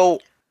 So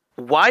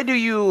why do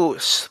you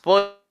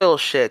spoil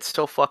shit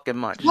so fucking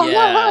much?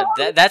 Yeah,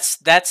 that's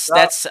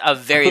a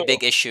very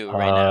big issue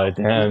right now.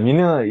 Damn, you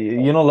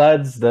know,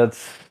 lads,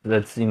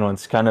 that's you know,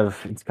 it's kind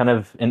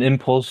of an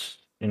impulse.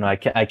 You know, I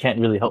can't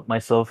really help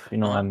myself. You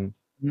know,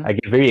 I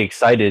get very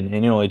excited,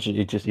 and you know, it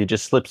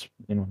just slips.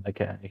 You know,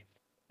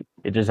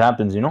 it just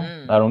happens. You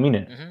know, I don't mean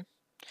it.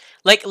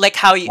 Like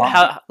how you Wow.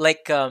 how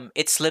like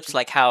it slips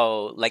like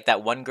how like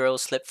that one girl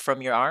slipped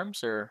from your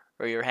arms or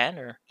your hand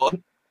or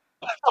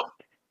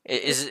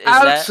is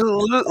that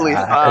Absolutely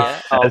yeah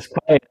foul.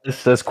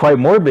 That's quite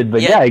morbid,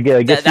 but yeah yeah,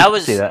 I guess you that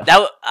could say was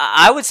that.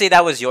 I would say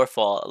that was your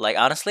fault. Like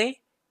honestly,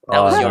 that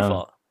was your Damn.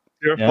 fault.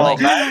 Your Yeah.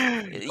 fault,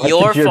 man.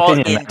 Your It's your fault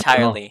opinion, man. I don't know.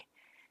 entirely.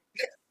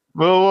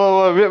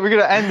 Whoa. We're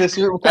gonna end this.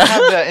 We can't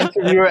have the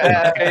interviewer.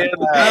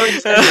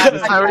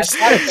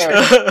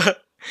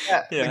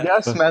 The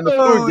guest, man. The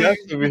poor guest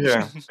over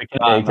here.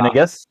 Can I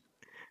guess?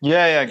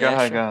 Yeah, go Yeah,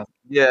 ahead, sure. go ahead.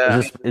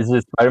 Yeah. Is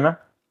this Spider-Man?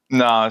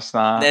 No, it's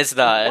not. It's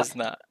not. It's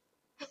not.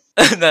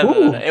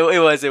 No. It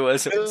was. It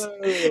was. It was.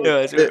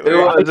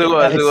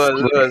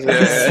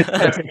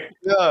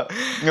 Yeah.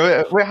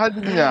 Yeah. Wait, how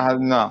did you know? How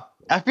did you know?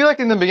 I feel like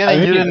in the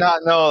beginning you did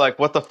not know like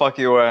what the fuck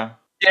you were.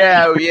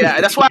 Yeah.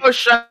 That's why I was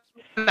trying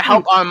to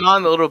help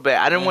Armand a little bit.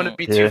 I didn't want to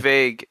be too Yeah.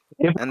 vague.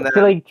 Yeah, And I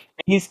feel like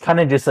he's kind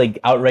of just like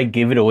outright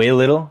gave it away a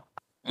little.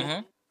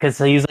 Because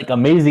he's like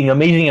amazing.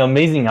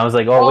 I was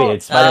like, oh wait,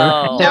 it's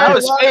Spider-Man. Oh. Yeah, that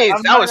was phase.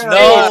 That was No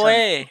phase.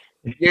 way.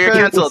 You're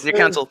canceled. You're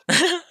canceled.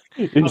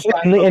 and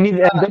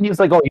then he was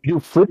like, oh, you do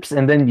flips,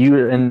 and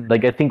then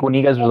like I think when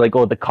you guys were like,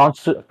 oh, the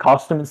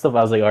costume and stuff,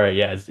 I was like, all right,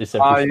 yeah, it's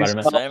definitely You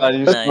Spider-Man. stopped that,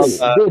 you Nice.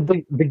 stopped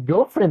that. The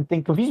girlfriend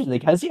thing confused me.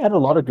 Like, has he had a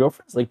lot of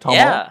girlfriends? Like Tom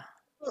Holland?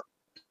 Yeah.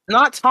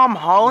 Not Tom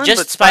Holland, Just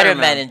but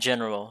Spider-Man in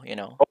general. You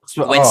know,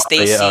 Gwen Oh,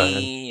 Stacy. yeah.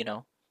 You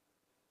know,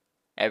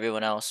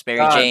 everyone else. Mary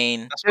God.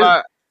 Jane. That's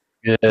why.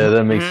 Yeah,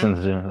 that makes Mhm.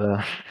 sense.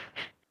 Yeah.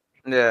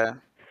 Yeah.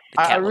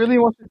 The I Catwoman. really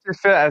wanted to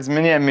fit as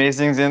many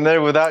amazings in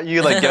there without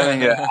you like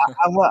getting it.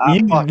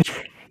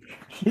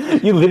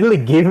 You literally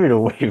gave it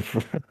away,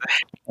 bro.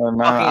 Oh, man,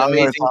 Fucking I don't know what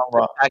amazing, you're talking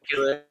about.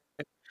 spectacular.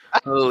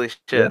 Holy shit.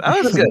 Yeah.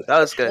 That was good. That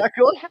was good.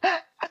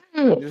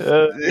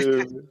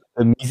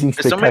 Amazing,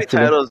 There's so many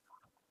spectacular. titles.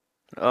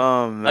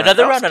 Man. Another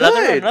That round, was another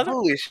round, good. another.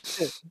 Holy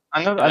shit.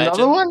 Another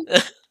Imagine. one?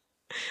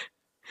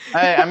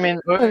 I mean,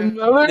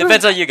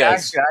 Depends on you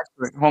guys.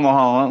 actually, hold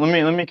on.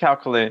 Let me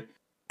calculate.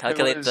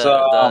 Calculate was,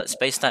 the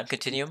space-time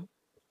continuum.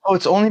 Oh,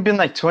 it's only been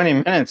like 20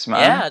 minutes, man.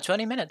 Yeah,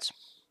 20 minutes.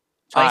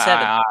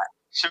 27.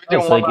 Should we do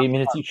It's one like last 8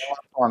 minutes each.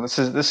 one? This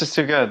is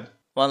too good.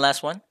 One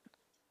last one.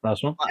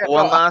 Last one. Yeah,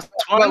 One no, last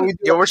no, one. we do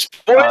Yo, we're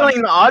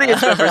spoiling the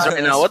audience members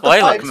right now. What the fuck,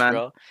 Spoilers, man?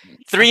 bro.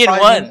 3 and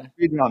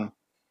 1.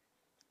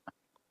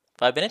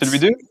 5 minutes.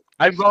 Did we do?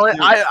 I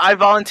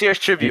volunteer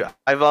tribute.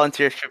 I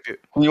volunteer tribute.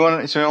 You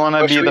want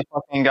to be the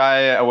fucking guy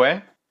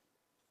away?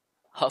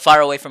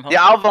 Far away from home.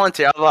 Yeah, I'll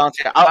volunteer.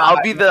 I'll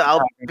be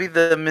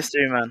the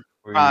mystery man.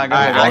 Go Alright,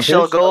 ahead. I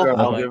shall go. Go,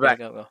 I'll Go, be go, back.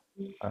 go.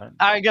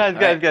 Alright, guys.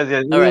 Alright, yeah.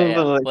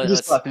 You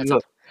just What's left.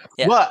 up?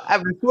 Yeah.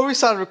 But before we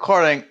start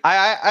recording,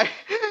 I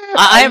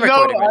am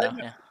recording right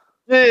now.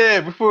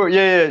 Yeah.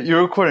 Yeah.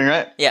 You're recording,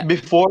 right? Yeah.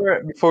 Before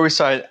we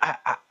started,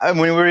 when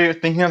we were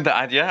thinking of the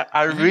idea,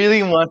 I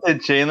really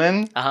wanted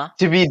Jalen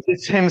to be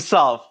just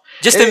himself.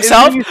 Just It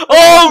himself? really-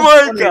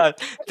 Oh my god.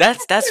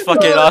 That's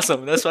fucking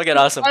awesome. That's fucking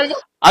awesome.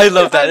 I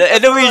love that.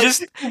 And then we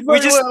just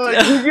Wait, he's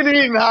gonna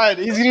be mad.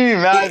 He's gonna be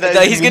mad.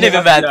 No, he's gonna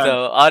be mad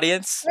though.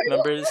 Audience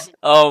members.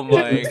 Oh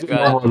my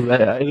god.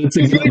 That's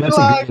a good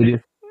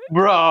idea.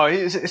 Bro,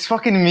 it's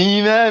fucking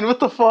me, man. What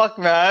the fuck,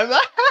 man?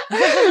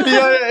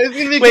 It's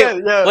gonna be Wait,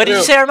 good. Yeah, what did you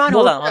yeah. say, Armand?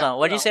 Hold on.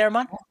 What did you say,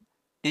 Armand?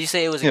 Did you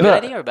say it was a good Yeah.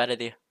 idea or a bad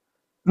idea?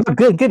 No,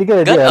 good. Good? Yeah,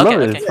 I Okay,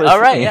 love okay. it. All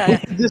right, yeah.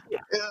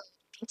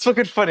 It's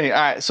fucking funny.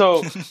 All right,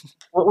 so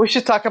we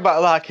should talk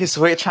about like his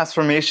weight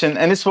transformation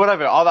and it's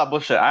whatever, all that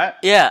bullshit. All right.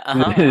 Yeah,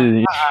 I'm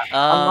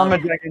a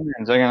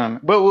dragon,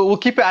 but we'll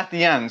keep it at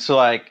the end, so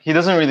like he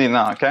doesn't really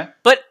know. Okay.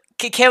 But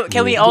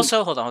can we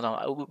also hold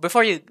on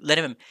before you let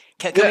him?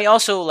 Can we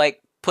also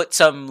like put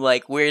some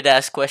like weird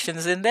ass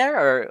questions in there,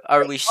 or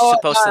are we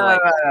supposed to like?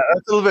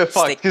 That's a little bit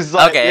fucked. stick- 'Cause,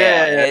 like, okay,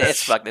 yeah.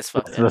 it's fucked. It's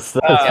fucked. That's-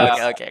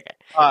 Okay.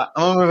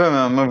 I'm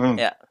gonna move him.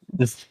 Yeah.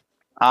 Just,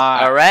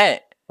 All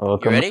right. oh, You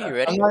come ready? on. You I'm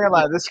ready? not gonna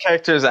lie, this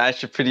character is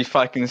actually pretty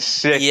fucking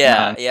sick. Yeah,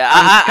 man. yeah.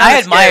 I'm I kinda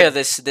admire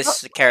scared.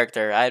 this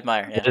character. I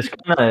admire. Yeah.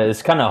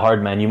 It's kind of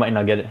hard, man. You might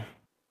not get it.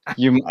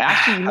 You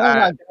might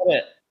not get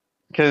it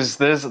because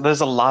there's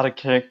a lot of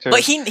characters.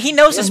 But he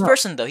knows this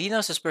person though. He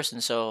knows this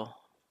person, so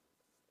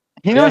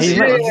he knows. he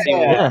knows.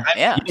 Yeah.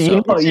 yeah. You So,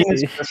 know, Seen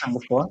this person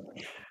before.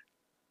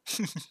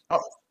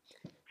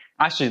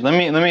 Actually, let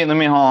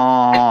me hold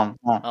on.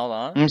 hold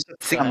on. Let me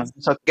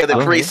set Get the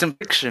Okay. create some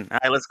fiction.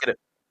 Alright, let's get it.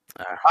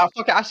 fuck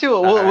it. Actually,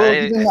 we'll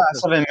do that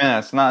 7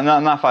 minutes,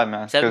 not 5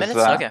 minutes. 7 'cause,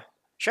 minutes. Okay.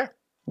 Sure.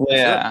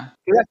 Yeah.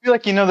 I feel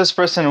like you know this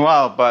person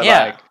well, but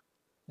Yeah. like,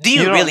 Do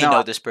you don't really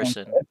know this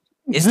person?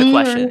 Is Do the you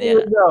question, really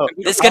yeah. know?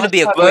 This is gonna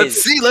be a Let's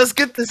quiz. See, let's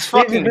get this Here's the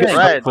fucking thing.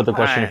 bread. For the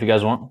question, Alright. if you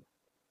guys want.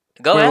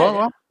 Go Wait, ahead.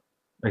 what?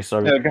 Like,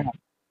 sorry. Yeah, go ahead.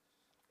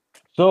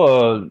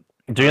 So,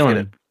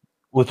 Jalen,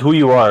 with who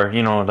you are,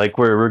 you know, like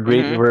we're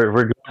great, Mhm.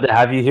 we're glad to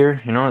have you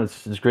here. You know,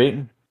 it's great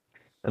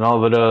and all,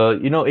 but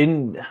you know,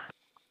 in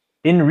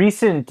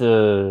recent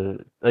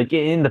like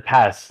in the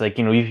past, like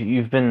you know,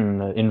 you've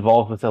been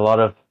involved with a lot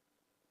of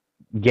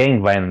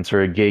gang violence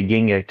or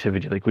gang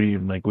activity. Like,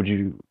 would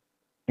you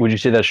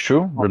say that's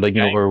true, or like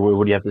you know, or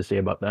what do you have to say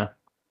about that?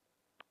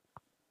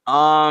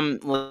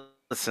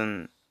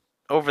 Listen.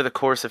 Over the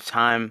course of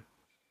time,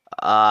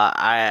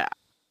 I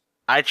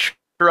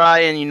try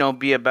and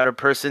be a better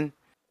person.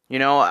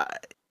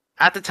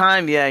 At the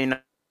time, yeah,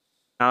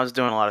 I was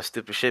doing a lot of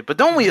stupid shit. But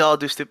don't we all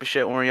do stupid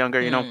shit when we're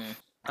younger?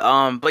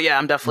 But yeah,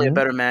 I'm definitely a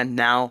better man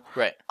now.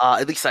 Right.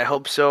 At least I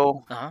hope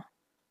so. Uh-huh.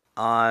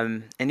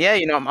 And yeah,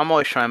 I'm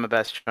always trying my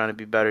best, trying to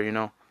be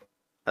better.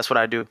 That's what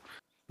I do.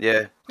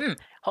 Yeah.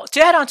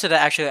 To add on to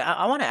that, actually,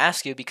 I want to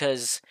ask you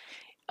because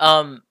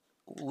um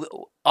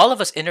all of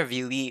us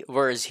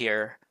interviewers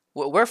here,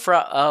 we're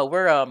from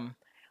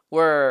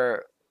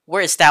we're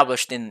we're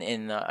established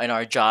in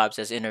our jobs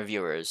as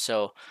interviewers.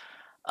 So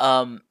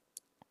um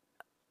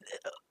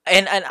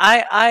and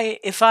I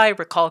if I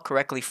recall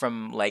correctly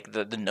from like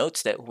the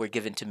notes that were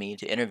given to me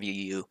to interview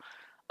you,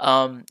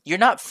 you're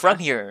not from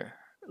here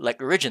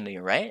like originally,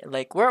 right?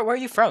 Like where are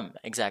you from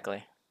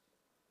exactly?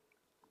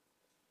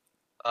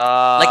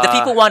 Like the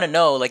people want to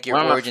know like your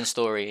origin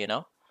story, you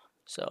know?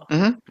 So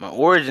my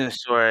origin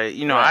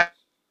story, Right.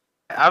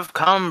 I've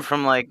come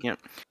from like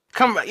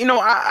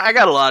I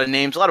got a lot of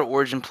names, a lot of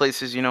origin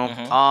places.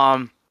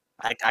 I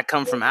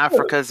come from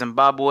Africa,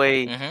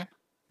 Zimbabwe, Mhm.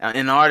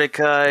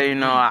 Antarctica.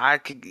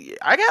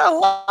 I got a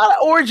lot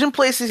of origin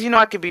places.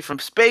 I could be from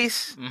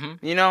space.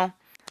 Mhm.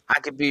 I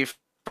could be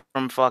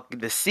from fucking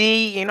the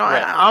sea.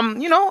 Right.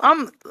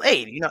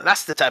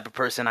 That's the type of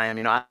person I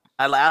am.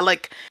 I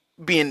like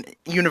being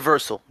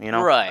universal.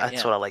 Right, That's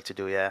yeah. what I like to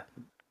do. Yeah,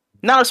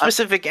 not a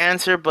specific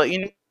answer, but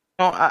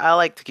I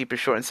like to keep it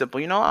short and simple.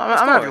 I'm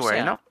course, everywhere.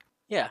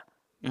 yeah.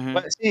 Yeah.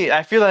 But see,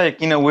 I feel like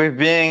with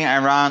being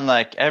around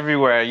like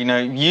everywhere,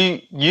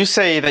 you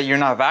say that you're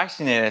not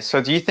vaccinated.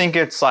 So do you think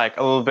it's like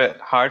a little bit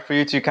hard for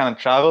you to kind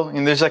of travel?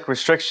 And there's like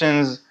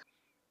restrictions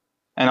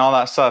and all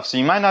that stuff, so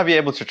you might not be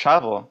able to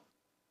travel.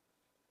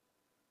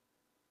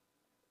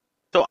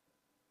 So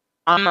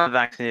I'm not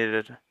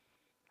vaccinated.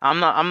 I'm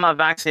not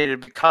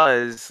vaccinated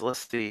because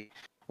let's see.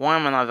 Why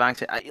am I not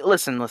vaccinated?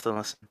 Listen.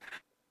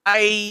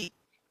 I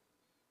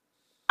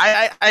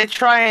I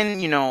try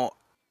and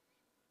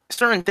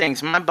certain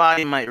things. My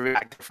body might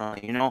react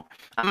differently.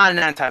 I'm not an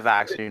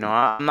anti-vaxxer.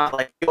 I'm not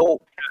like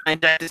I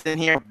inject this in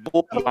here.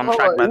 Boom, I'm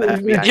tracked by the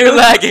FBI. You're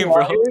lagging,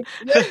 bro.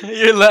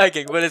 You're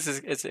lagging, but it's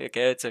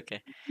okay. It's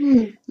okay.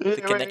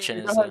 The connection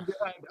is.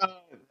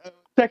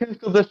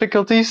 Technical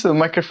difficulties. The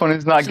microphone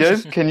is not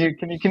good. Can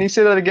you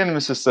say that again,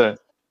 Mr. Sir?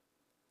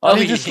 Oh,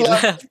 he just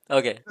left.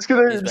 Okay.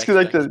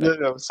 Disconnected.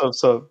 Yeah.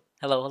 So.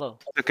 Hello.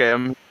 Okay.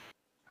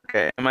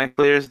 Am I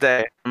clear as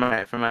day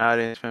for my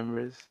audience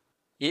members?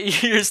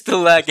 You're still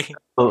lagging.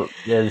 Oh,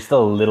 yeah, there's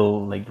still a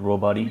little like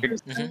robot-y.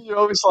 You're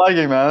always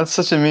lagging, man. That's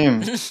such a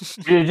meme.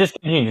 Just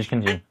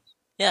continue.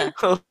 Yeah.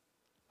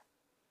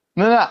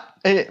 No.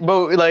 Hey,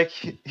 but like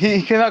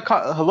he cannot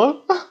call.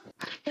 Hello?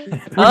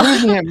 We're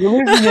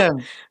losing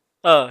him.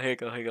 Oh, here you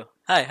go.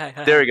 Hi.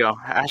 There we go.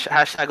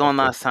 Hashtag on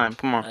last time.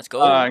 Come on. Let's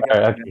go.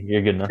 Okay,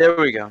 you're good now. There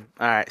we go.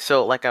 All right.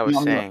 So, like I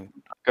was saying,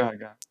 go ahead.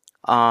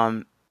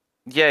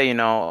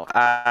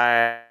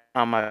 yeah,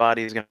 how my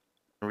body is gonna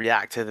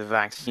react to the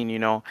vaccine.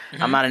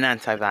 I'm not an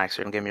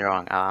anti-vaxxer. Don't get me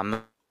wrong.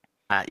 I'm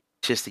not.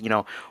 Just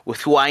with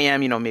who I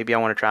am, maybe I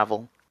want to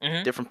travel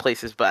different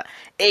places, but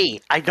I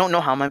don't know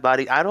how my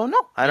body. I don't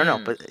know,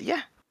 but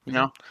yeah,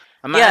 I'm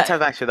not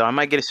anti-vaxxer though. I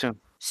might get it soon.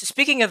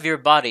 Speaking of your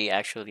body,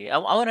 actually, I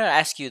want to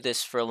ask you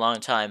this for a long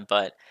time,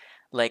 but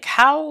like,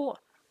 how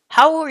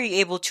were you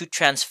able to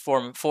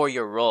transform for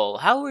your role?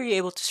 How were you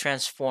able to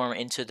transform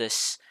into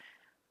this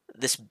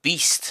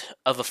beast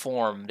of a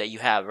form that you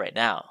have right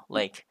now?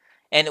 Like,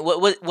 and what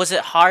was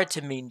it hard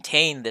to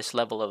maintain this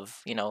level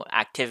of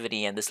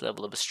activity and this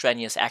level of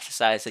strenuous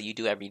exercise that you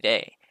do every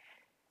day?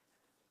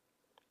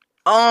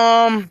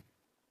 No,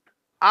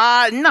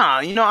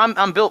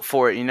 I'm built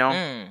for it.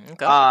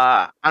 Okay.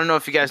 I don't know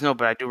if you guys know,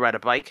 but I do ride a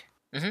bike.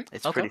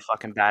 It's Okay. pretty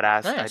fucking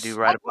badass. I Nice. do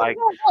ride a bike.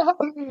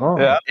 Oh.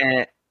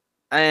 Yeah.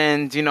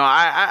 And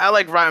I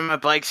like riding my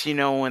bikes, in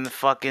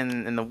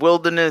the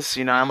wilderness.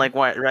 I like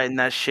riding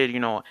that shit,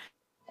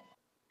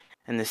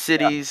 in the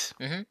cities.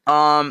 Mhm.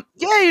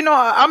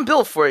 Yeah, I'm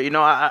built for it.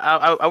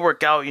 I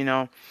work out.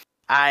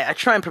 I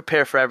try and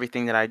prepare for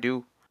everything that I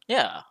do.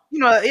 Yeah.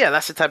 Yeah,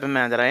 that's the type of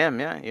man that I am.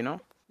 Yeah.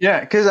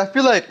 Yeah, because I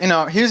feel like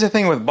here's the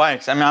thing with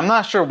bikes. I mean, I'm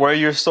not sure where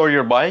you store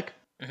your bike,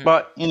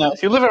 but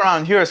if you live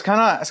around here, it's kind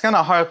of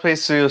a hard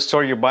place to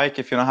store your bike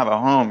if you don't have a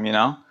home.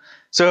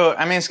 So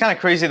I mean, it's kind of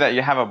crazy that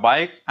you have a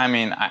bike. I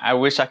mean, I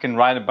wish I can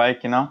ride a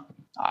bike,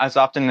 as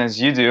often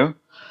as you do.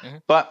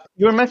 But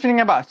you were mentioning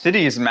about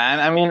cities, man.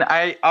 I mean,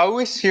 I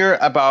always hear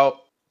about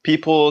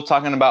people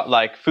talking about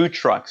like food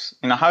trucks.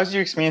 You know, how's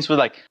your experience with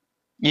like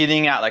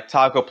eating at like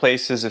taco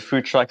places and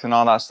food trucks and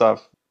all that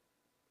stuff?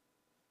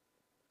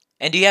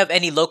 And do you have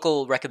any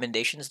local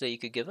recommendations that you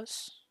could give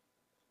us?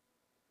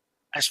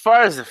 As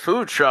far as the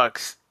food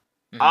trucks,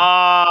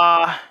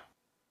 I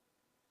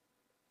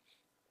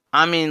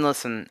mean,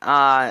 listen,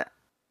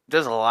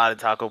 there's a lot of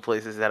taco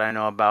places that I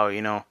know about,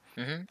 you know.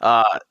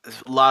 A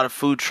lot of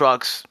food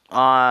trucks.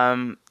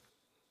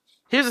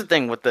 Here's the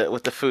thing with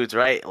the foods,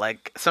 right?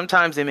 Like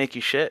sometimes they make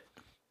you shit.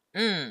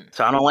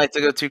 So I don't like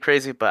to go too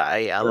crazy, but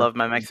I love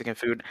my Mexican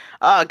food.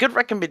 Good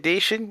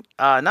recommendation.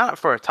 Not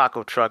for a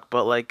taco truck,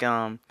 but like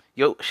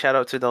yo, shout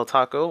out to Del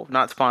Taco,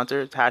 not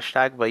sponsored,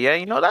 hashtag, but yeah,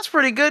 you know, that's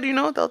pretty good, you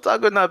know, Del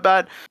Taco, not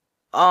bad.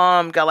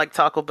 Got like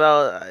Taco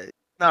Bell,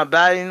 not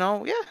bad, you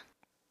know, yeah.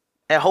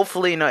 And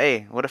hopefully, you know,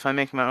 hey, what if I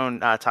make my own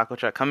taco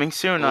truck coming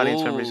soon,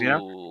 audience members, you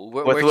know,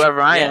 with whoever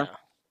I am,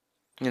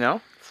 you know,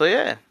 so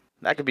yeah,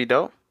 that could be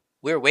dope.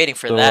 We're waiting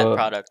for that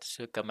product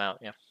to come out,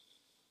 yeah.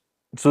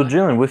 So,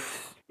 Jalen,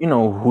 with, you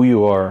know, who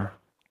you are,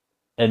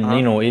 and,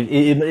 you know,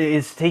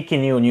 it's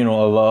taken you, you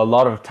know, a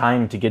lot of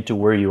time to get to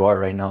where you are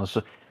right now.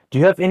 So, do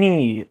you have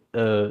any,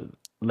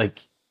 like,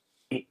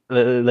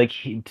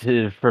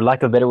 for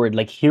lack of a better word,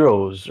 like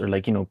heroes or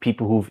like, you know,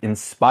 people who've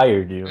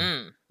inspired you?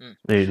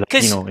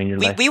 Because you know, in your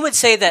life? We would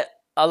say that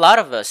a lot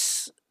of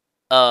us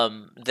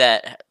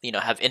that, you know,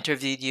 have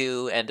interviewed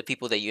you and the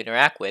people that you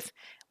interact with,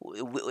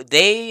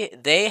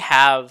 they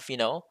have, you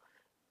know,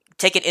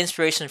 taken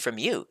inspiration from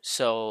you.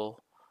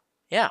 So,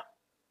 yeah.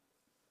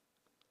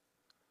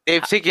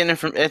 They've taken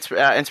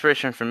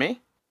inspiration from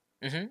me?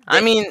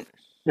 I mean...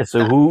 Yeah,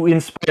 so who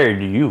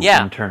inspired you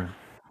in turn?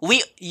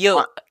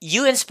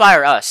 You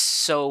inspire us,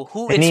 so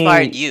who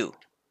inspired you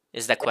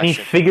is the question. Any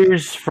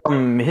figures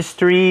from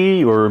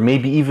history or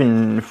maybe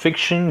even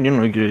fiction? You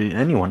know,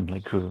 anyone,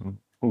 like who?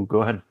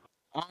 Go ahead.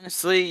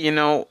 Honestly, you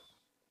know,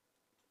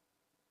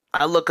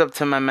 I look up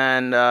to my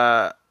man's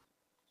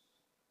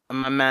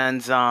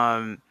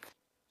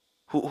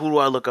who do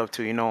I look up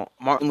to? You know,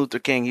 Martin Luther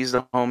King. He's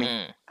the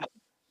homie.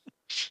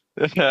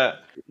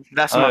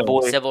 That's my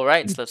boy. Civil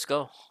rights. Let's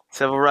go.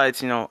 Civil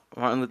rights. You know,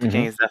 Martin Luther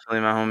King is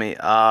definitely my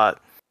homie.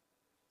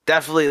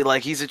 Definitely,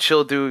 like, he's a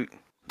chill dude.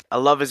 I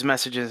love his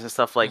messages and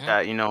stuff like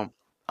that. You know,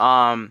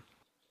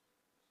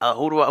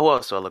 who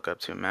else do I look up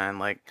to, man?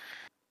 Like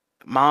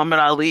Muhammad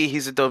Ali.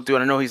 He's a dope dude.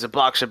 I know he's a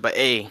boxer, but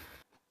you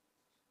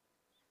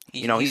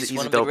know, he's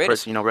a dope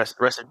person. You know, rest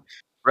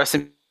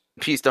in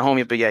peace to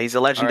homie. But yeah, he's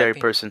a legendary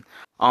person.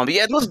 But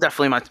yeah, those are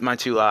definitely my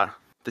two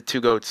the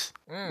two goats.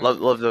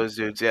 Love those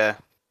dudes. Yeah,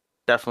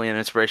 definitely an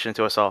inspiration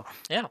to us all.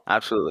 Yeah,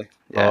 absolutely.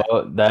 Yeah.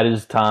 Oh, that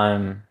is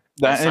time.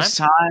 That is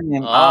time.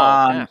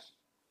 Yeah.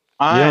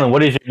 Dylan,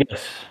 what is your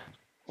guess?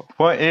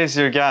 What is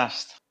your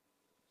guess?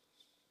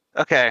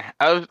 Okay,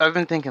 I've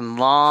been thinking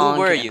long.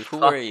 Who were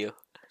you?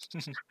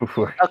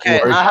 Okay,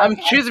 I'm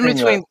choosing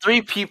between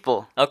three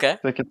people. Okay.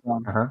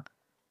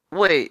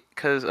 Wait,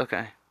 cause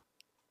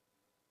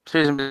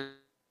choosing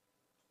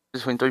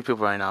between three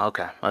people right now.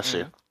 Okay, let's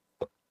see.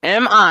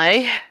 Am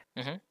I?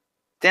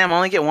 Damn, I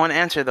only get one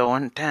answer though.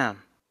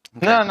 Damn.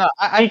 Okay. No,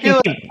 I feel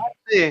like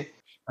actually.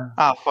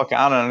 Fuck it,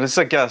 I don't know. It's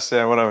a guess.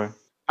 Yeah, whatever.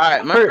 All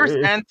right, my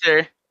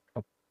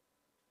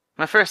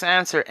first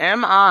answer.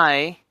 Am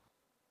I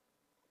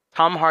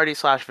Tom Hardy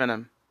 /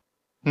 Venom?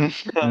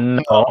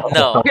 No.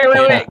 Okay,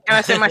 wait. Can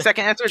I say my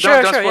second answer?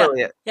 Don't spoil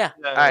it. Yeah.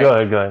 Right. Go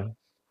ahead.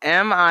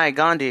 Am I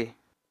Gandhi?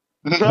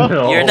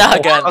 No. You're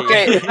not Gandhi.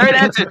 Okay, third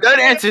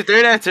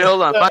answer.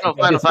 Hold on.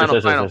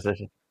 Final.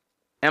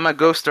 Am I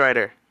Ghost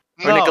Rider?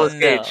 Or Nicolas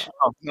Cage?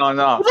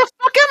 No. Who the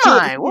fuck am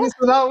I? What?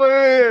 So now,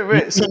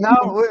 wait. So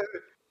now,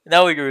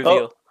 now we can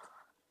reveal.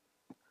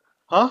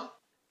 Huh?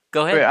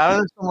 Go ahead. Wait, I don't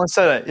know if someone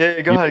said it.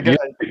 Yeah, go ahead. Go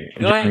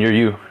ahead. You're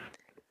you.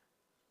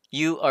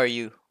 You are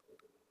you.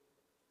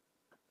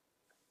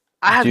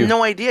 I have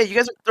no idea. You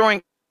guys are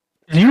throwing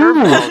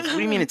curveballs. What do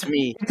you mean it's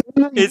me?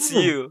 It's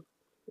you.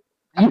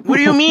 What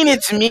do you mean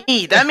it's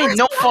me? That made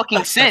no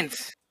fucking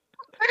sense.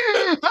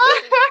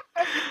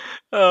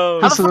 How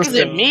the fuck is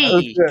it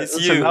me? It's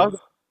you.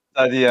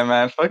 Idea,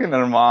 man. Fucking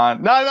never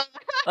mind. No.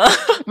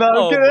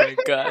 Oh my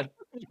god.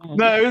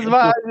 No, it was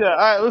my idea. All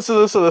right,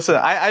 listen.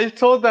 I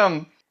told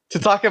them to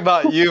talk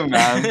about you,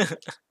 man.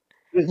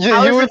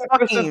 You were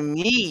fucking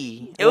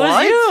me. It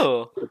was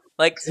you.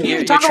 Like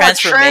your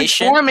transformation.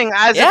 Transforming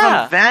as if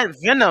I'm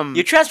Venom.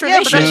 Your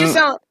transformation. Yeah, but that just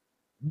sound...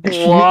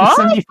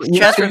 What?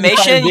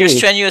 Transformation. Your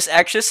strenuous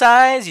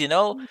exercise. You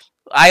know,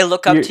 I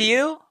look up to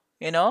you.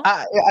 You know,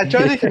 I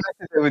tried to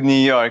connect it with New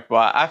York,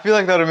 but I feel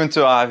like that would have been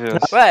too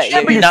obvious. Right?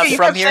 Yeah, but you're not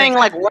from here. Saying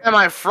like, where am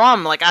I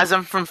from? Like, as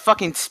I'm from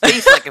fucking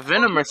space, like a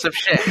Venom or some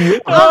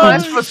shit. Oh, I'm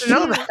supposed to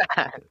know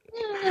that.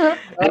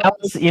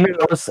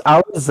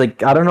 I was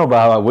like, I don't know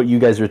about what you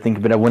guys were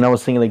thinking, but when I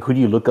was thinking like, who do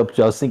you look up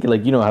to? I was thinking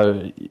like, you know how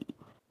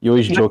you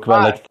always joke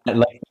about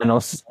like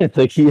Thanos,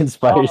 like he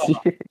inspires you.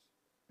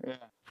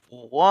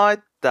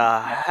 What the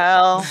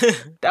hell?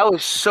 That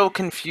was so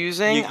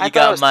confusing. You I got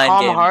thought it was mind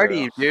Tom game,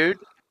 Hardy, bro. dude.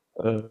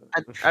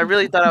 I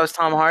really thought I was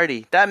Tom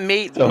Hardy. That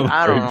made me.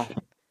 I don't know.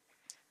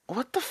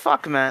 What the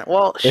fuck, man?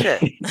 Well,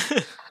 shit.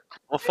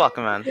 Well, fuck,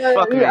 man. Yeah,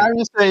 fuck me. I'm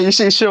just saying, you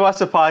should watch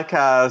the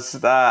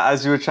podcast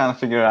as you were trying to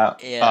figure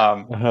out.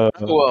 Yeah.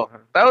 Cool.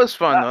 That was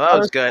fun, though. That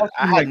was good.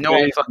 I had no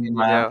crazy, fucking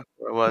man. idea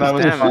what it was. That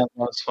was Damn fun. it.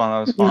 That was fun. That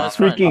was That fun. was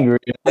fun. Freaking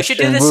We should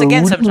do reaction, this bro.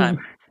 again What do you-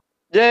 sometime.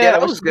 Yeah,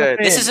 that was good.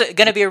 This is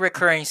gonna be a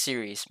recurring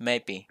series,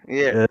 maybe.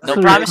 Yeah. No that's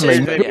what promises,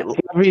 like,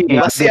 but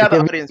yeah. Let's see how the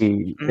every,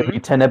 audience- every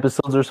 10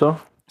 episodes or so.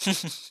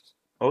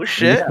 Oh,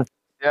 shit.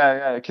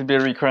 Yeah, it could be a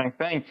recurring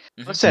thing.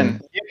 Mhm.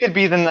 Listen, you could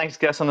be the next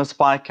guest on this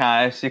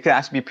podcast. You could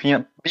actually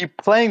be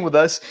playing with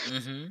us.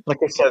 Mm-hmm. Like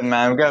I said,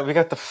 man, we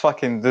got the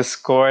fucking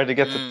Discord. We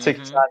got the Mhm.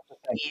 TikTok.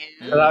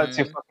 Shout out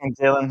to fucking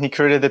Dylan. He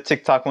created the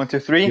TikTok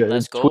 123. Yeah,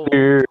 Let's go.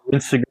 Twitter,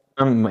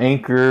 Instagram,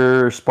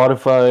 Anchor,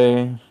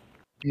 Spotify.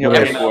 You Yeah.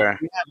 Everywhere.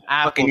 we have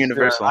Apple Fucking too.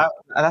 universal.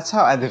 That's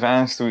how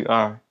advanced we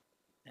are.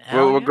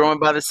 Hell We're yeah. growing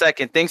by the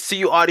second. Thanks to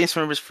you, audience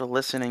members, for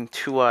listening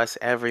to us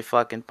every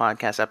fucking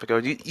podcast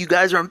episode. You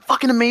guys are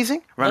fucking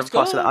amazing. Round of Let's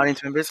applause to the go.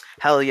 audience members.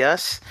 Hell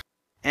yes.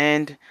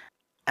 And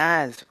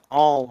as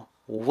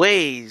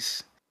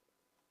always,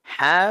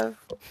 have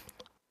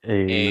A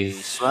A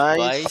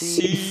spicy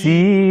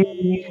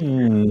spicy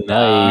night.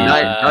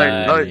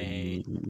 night.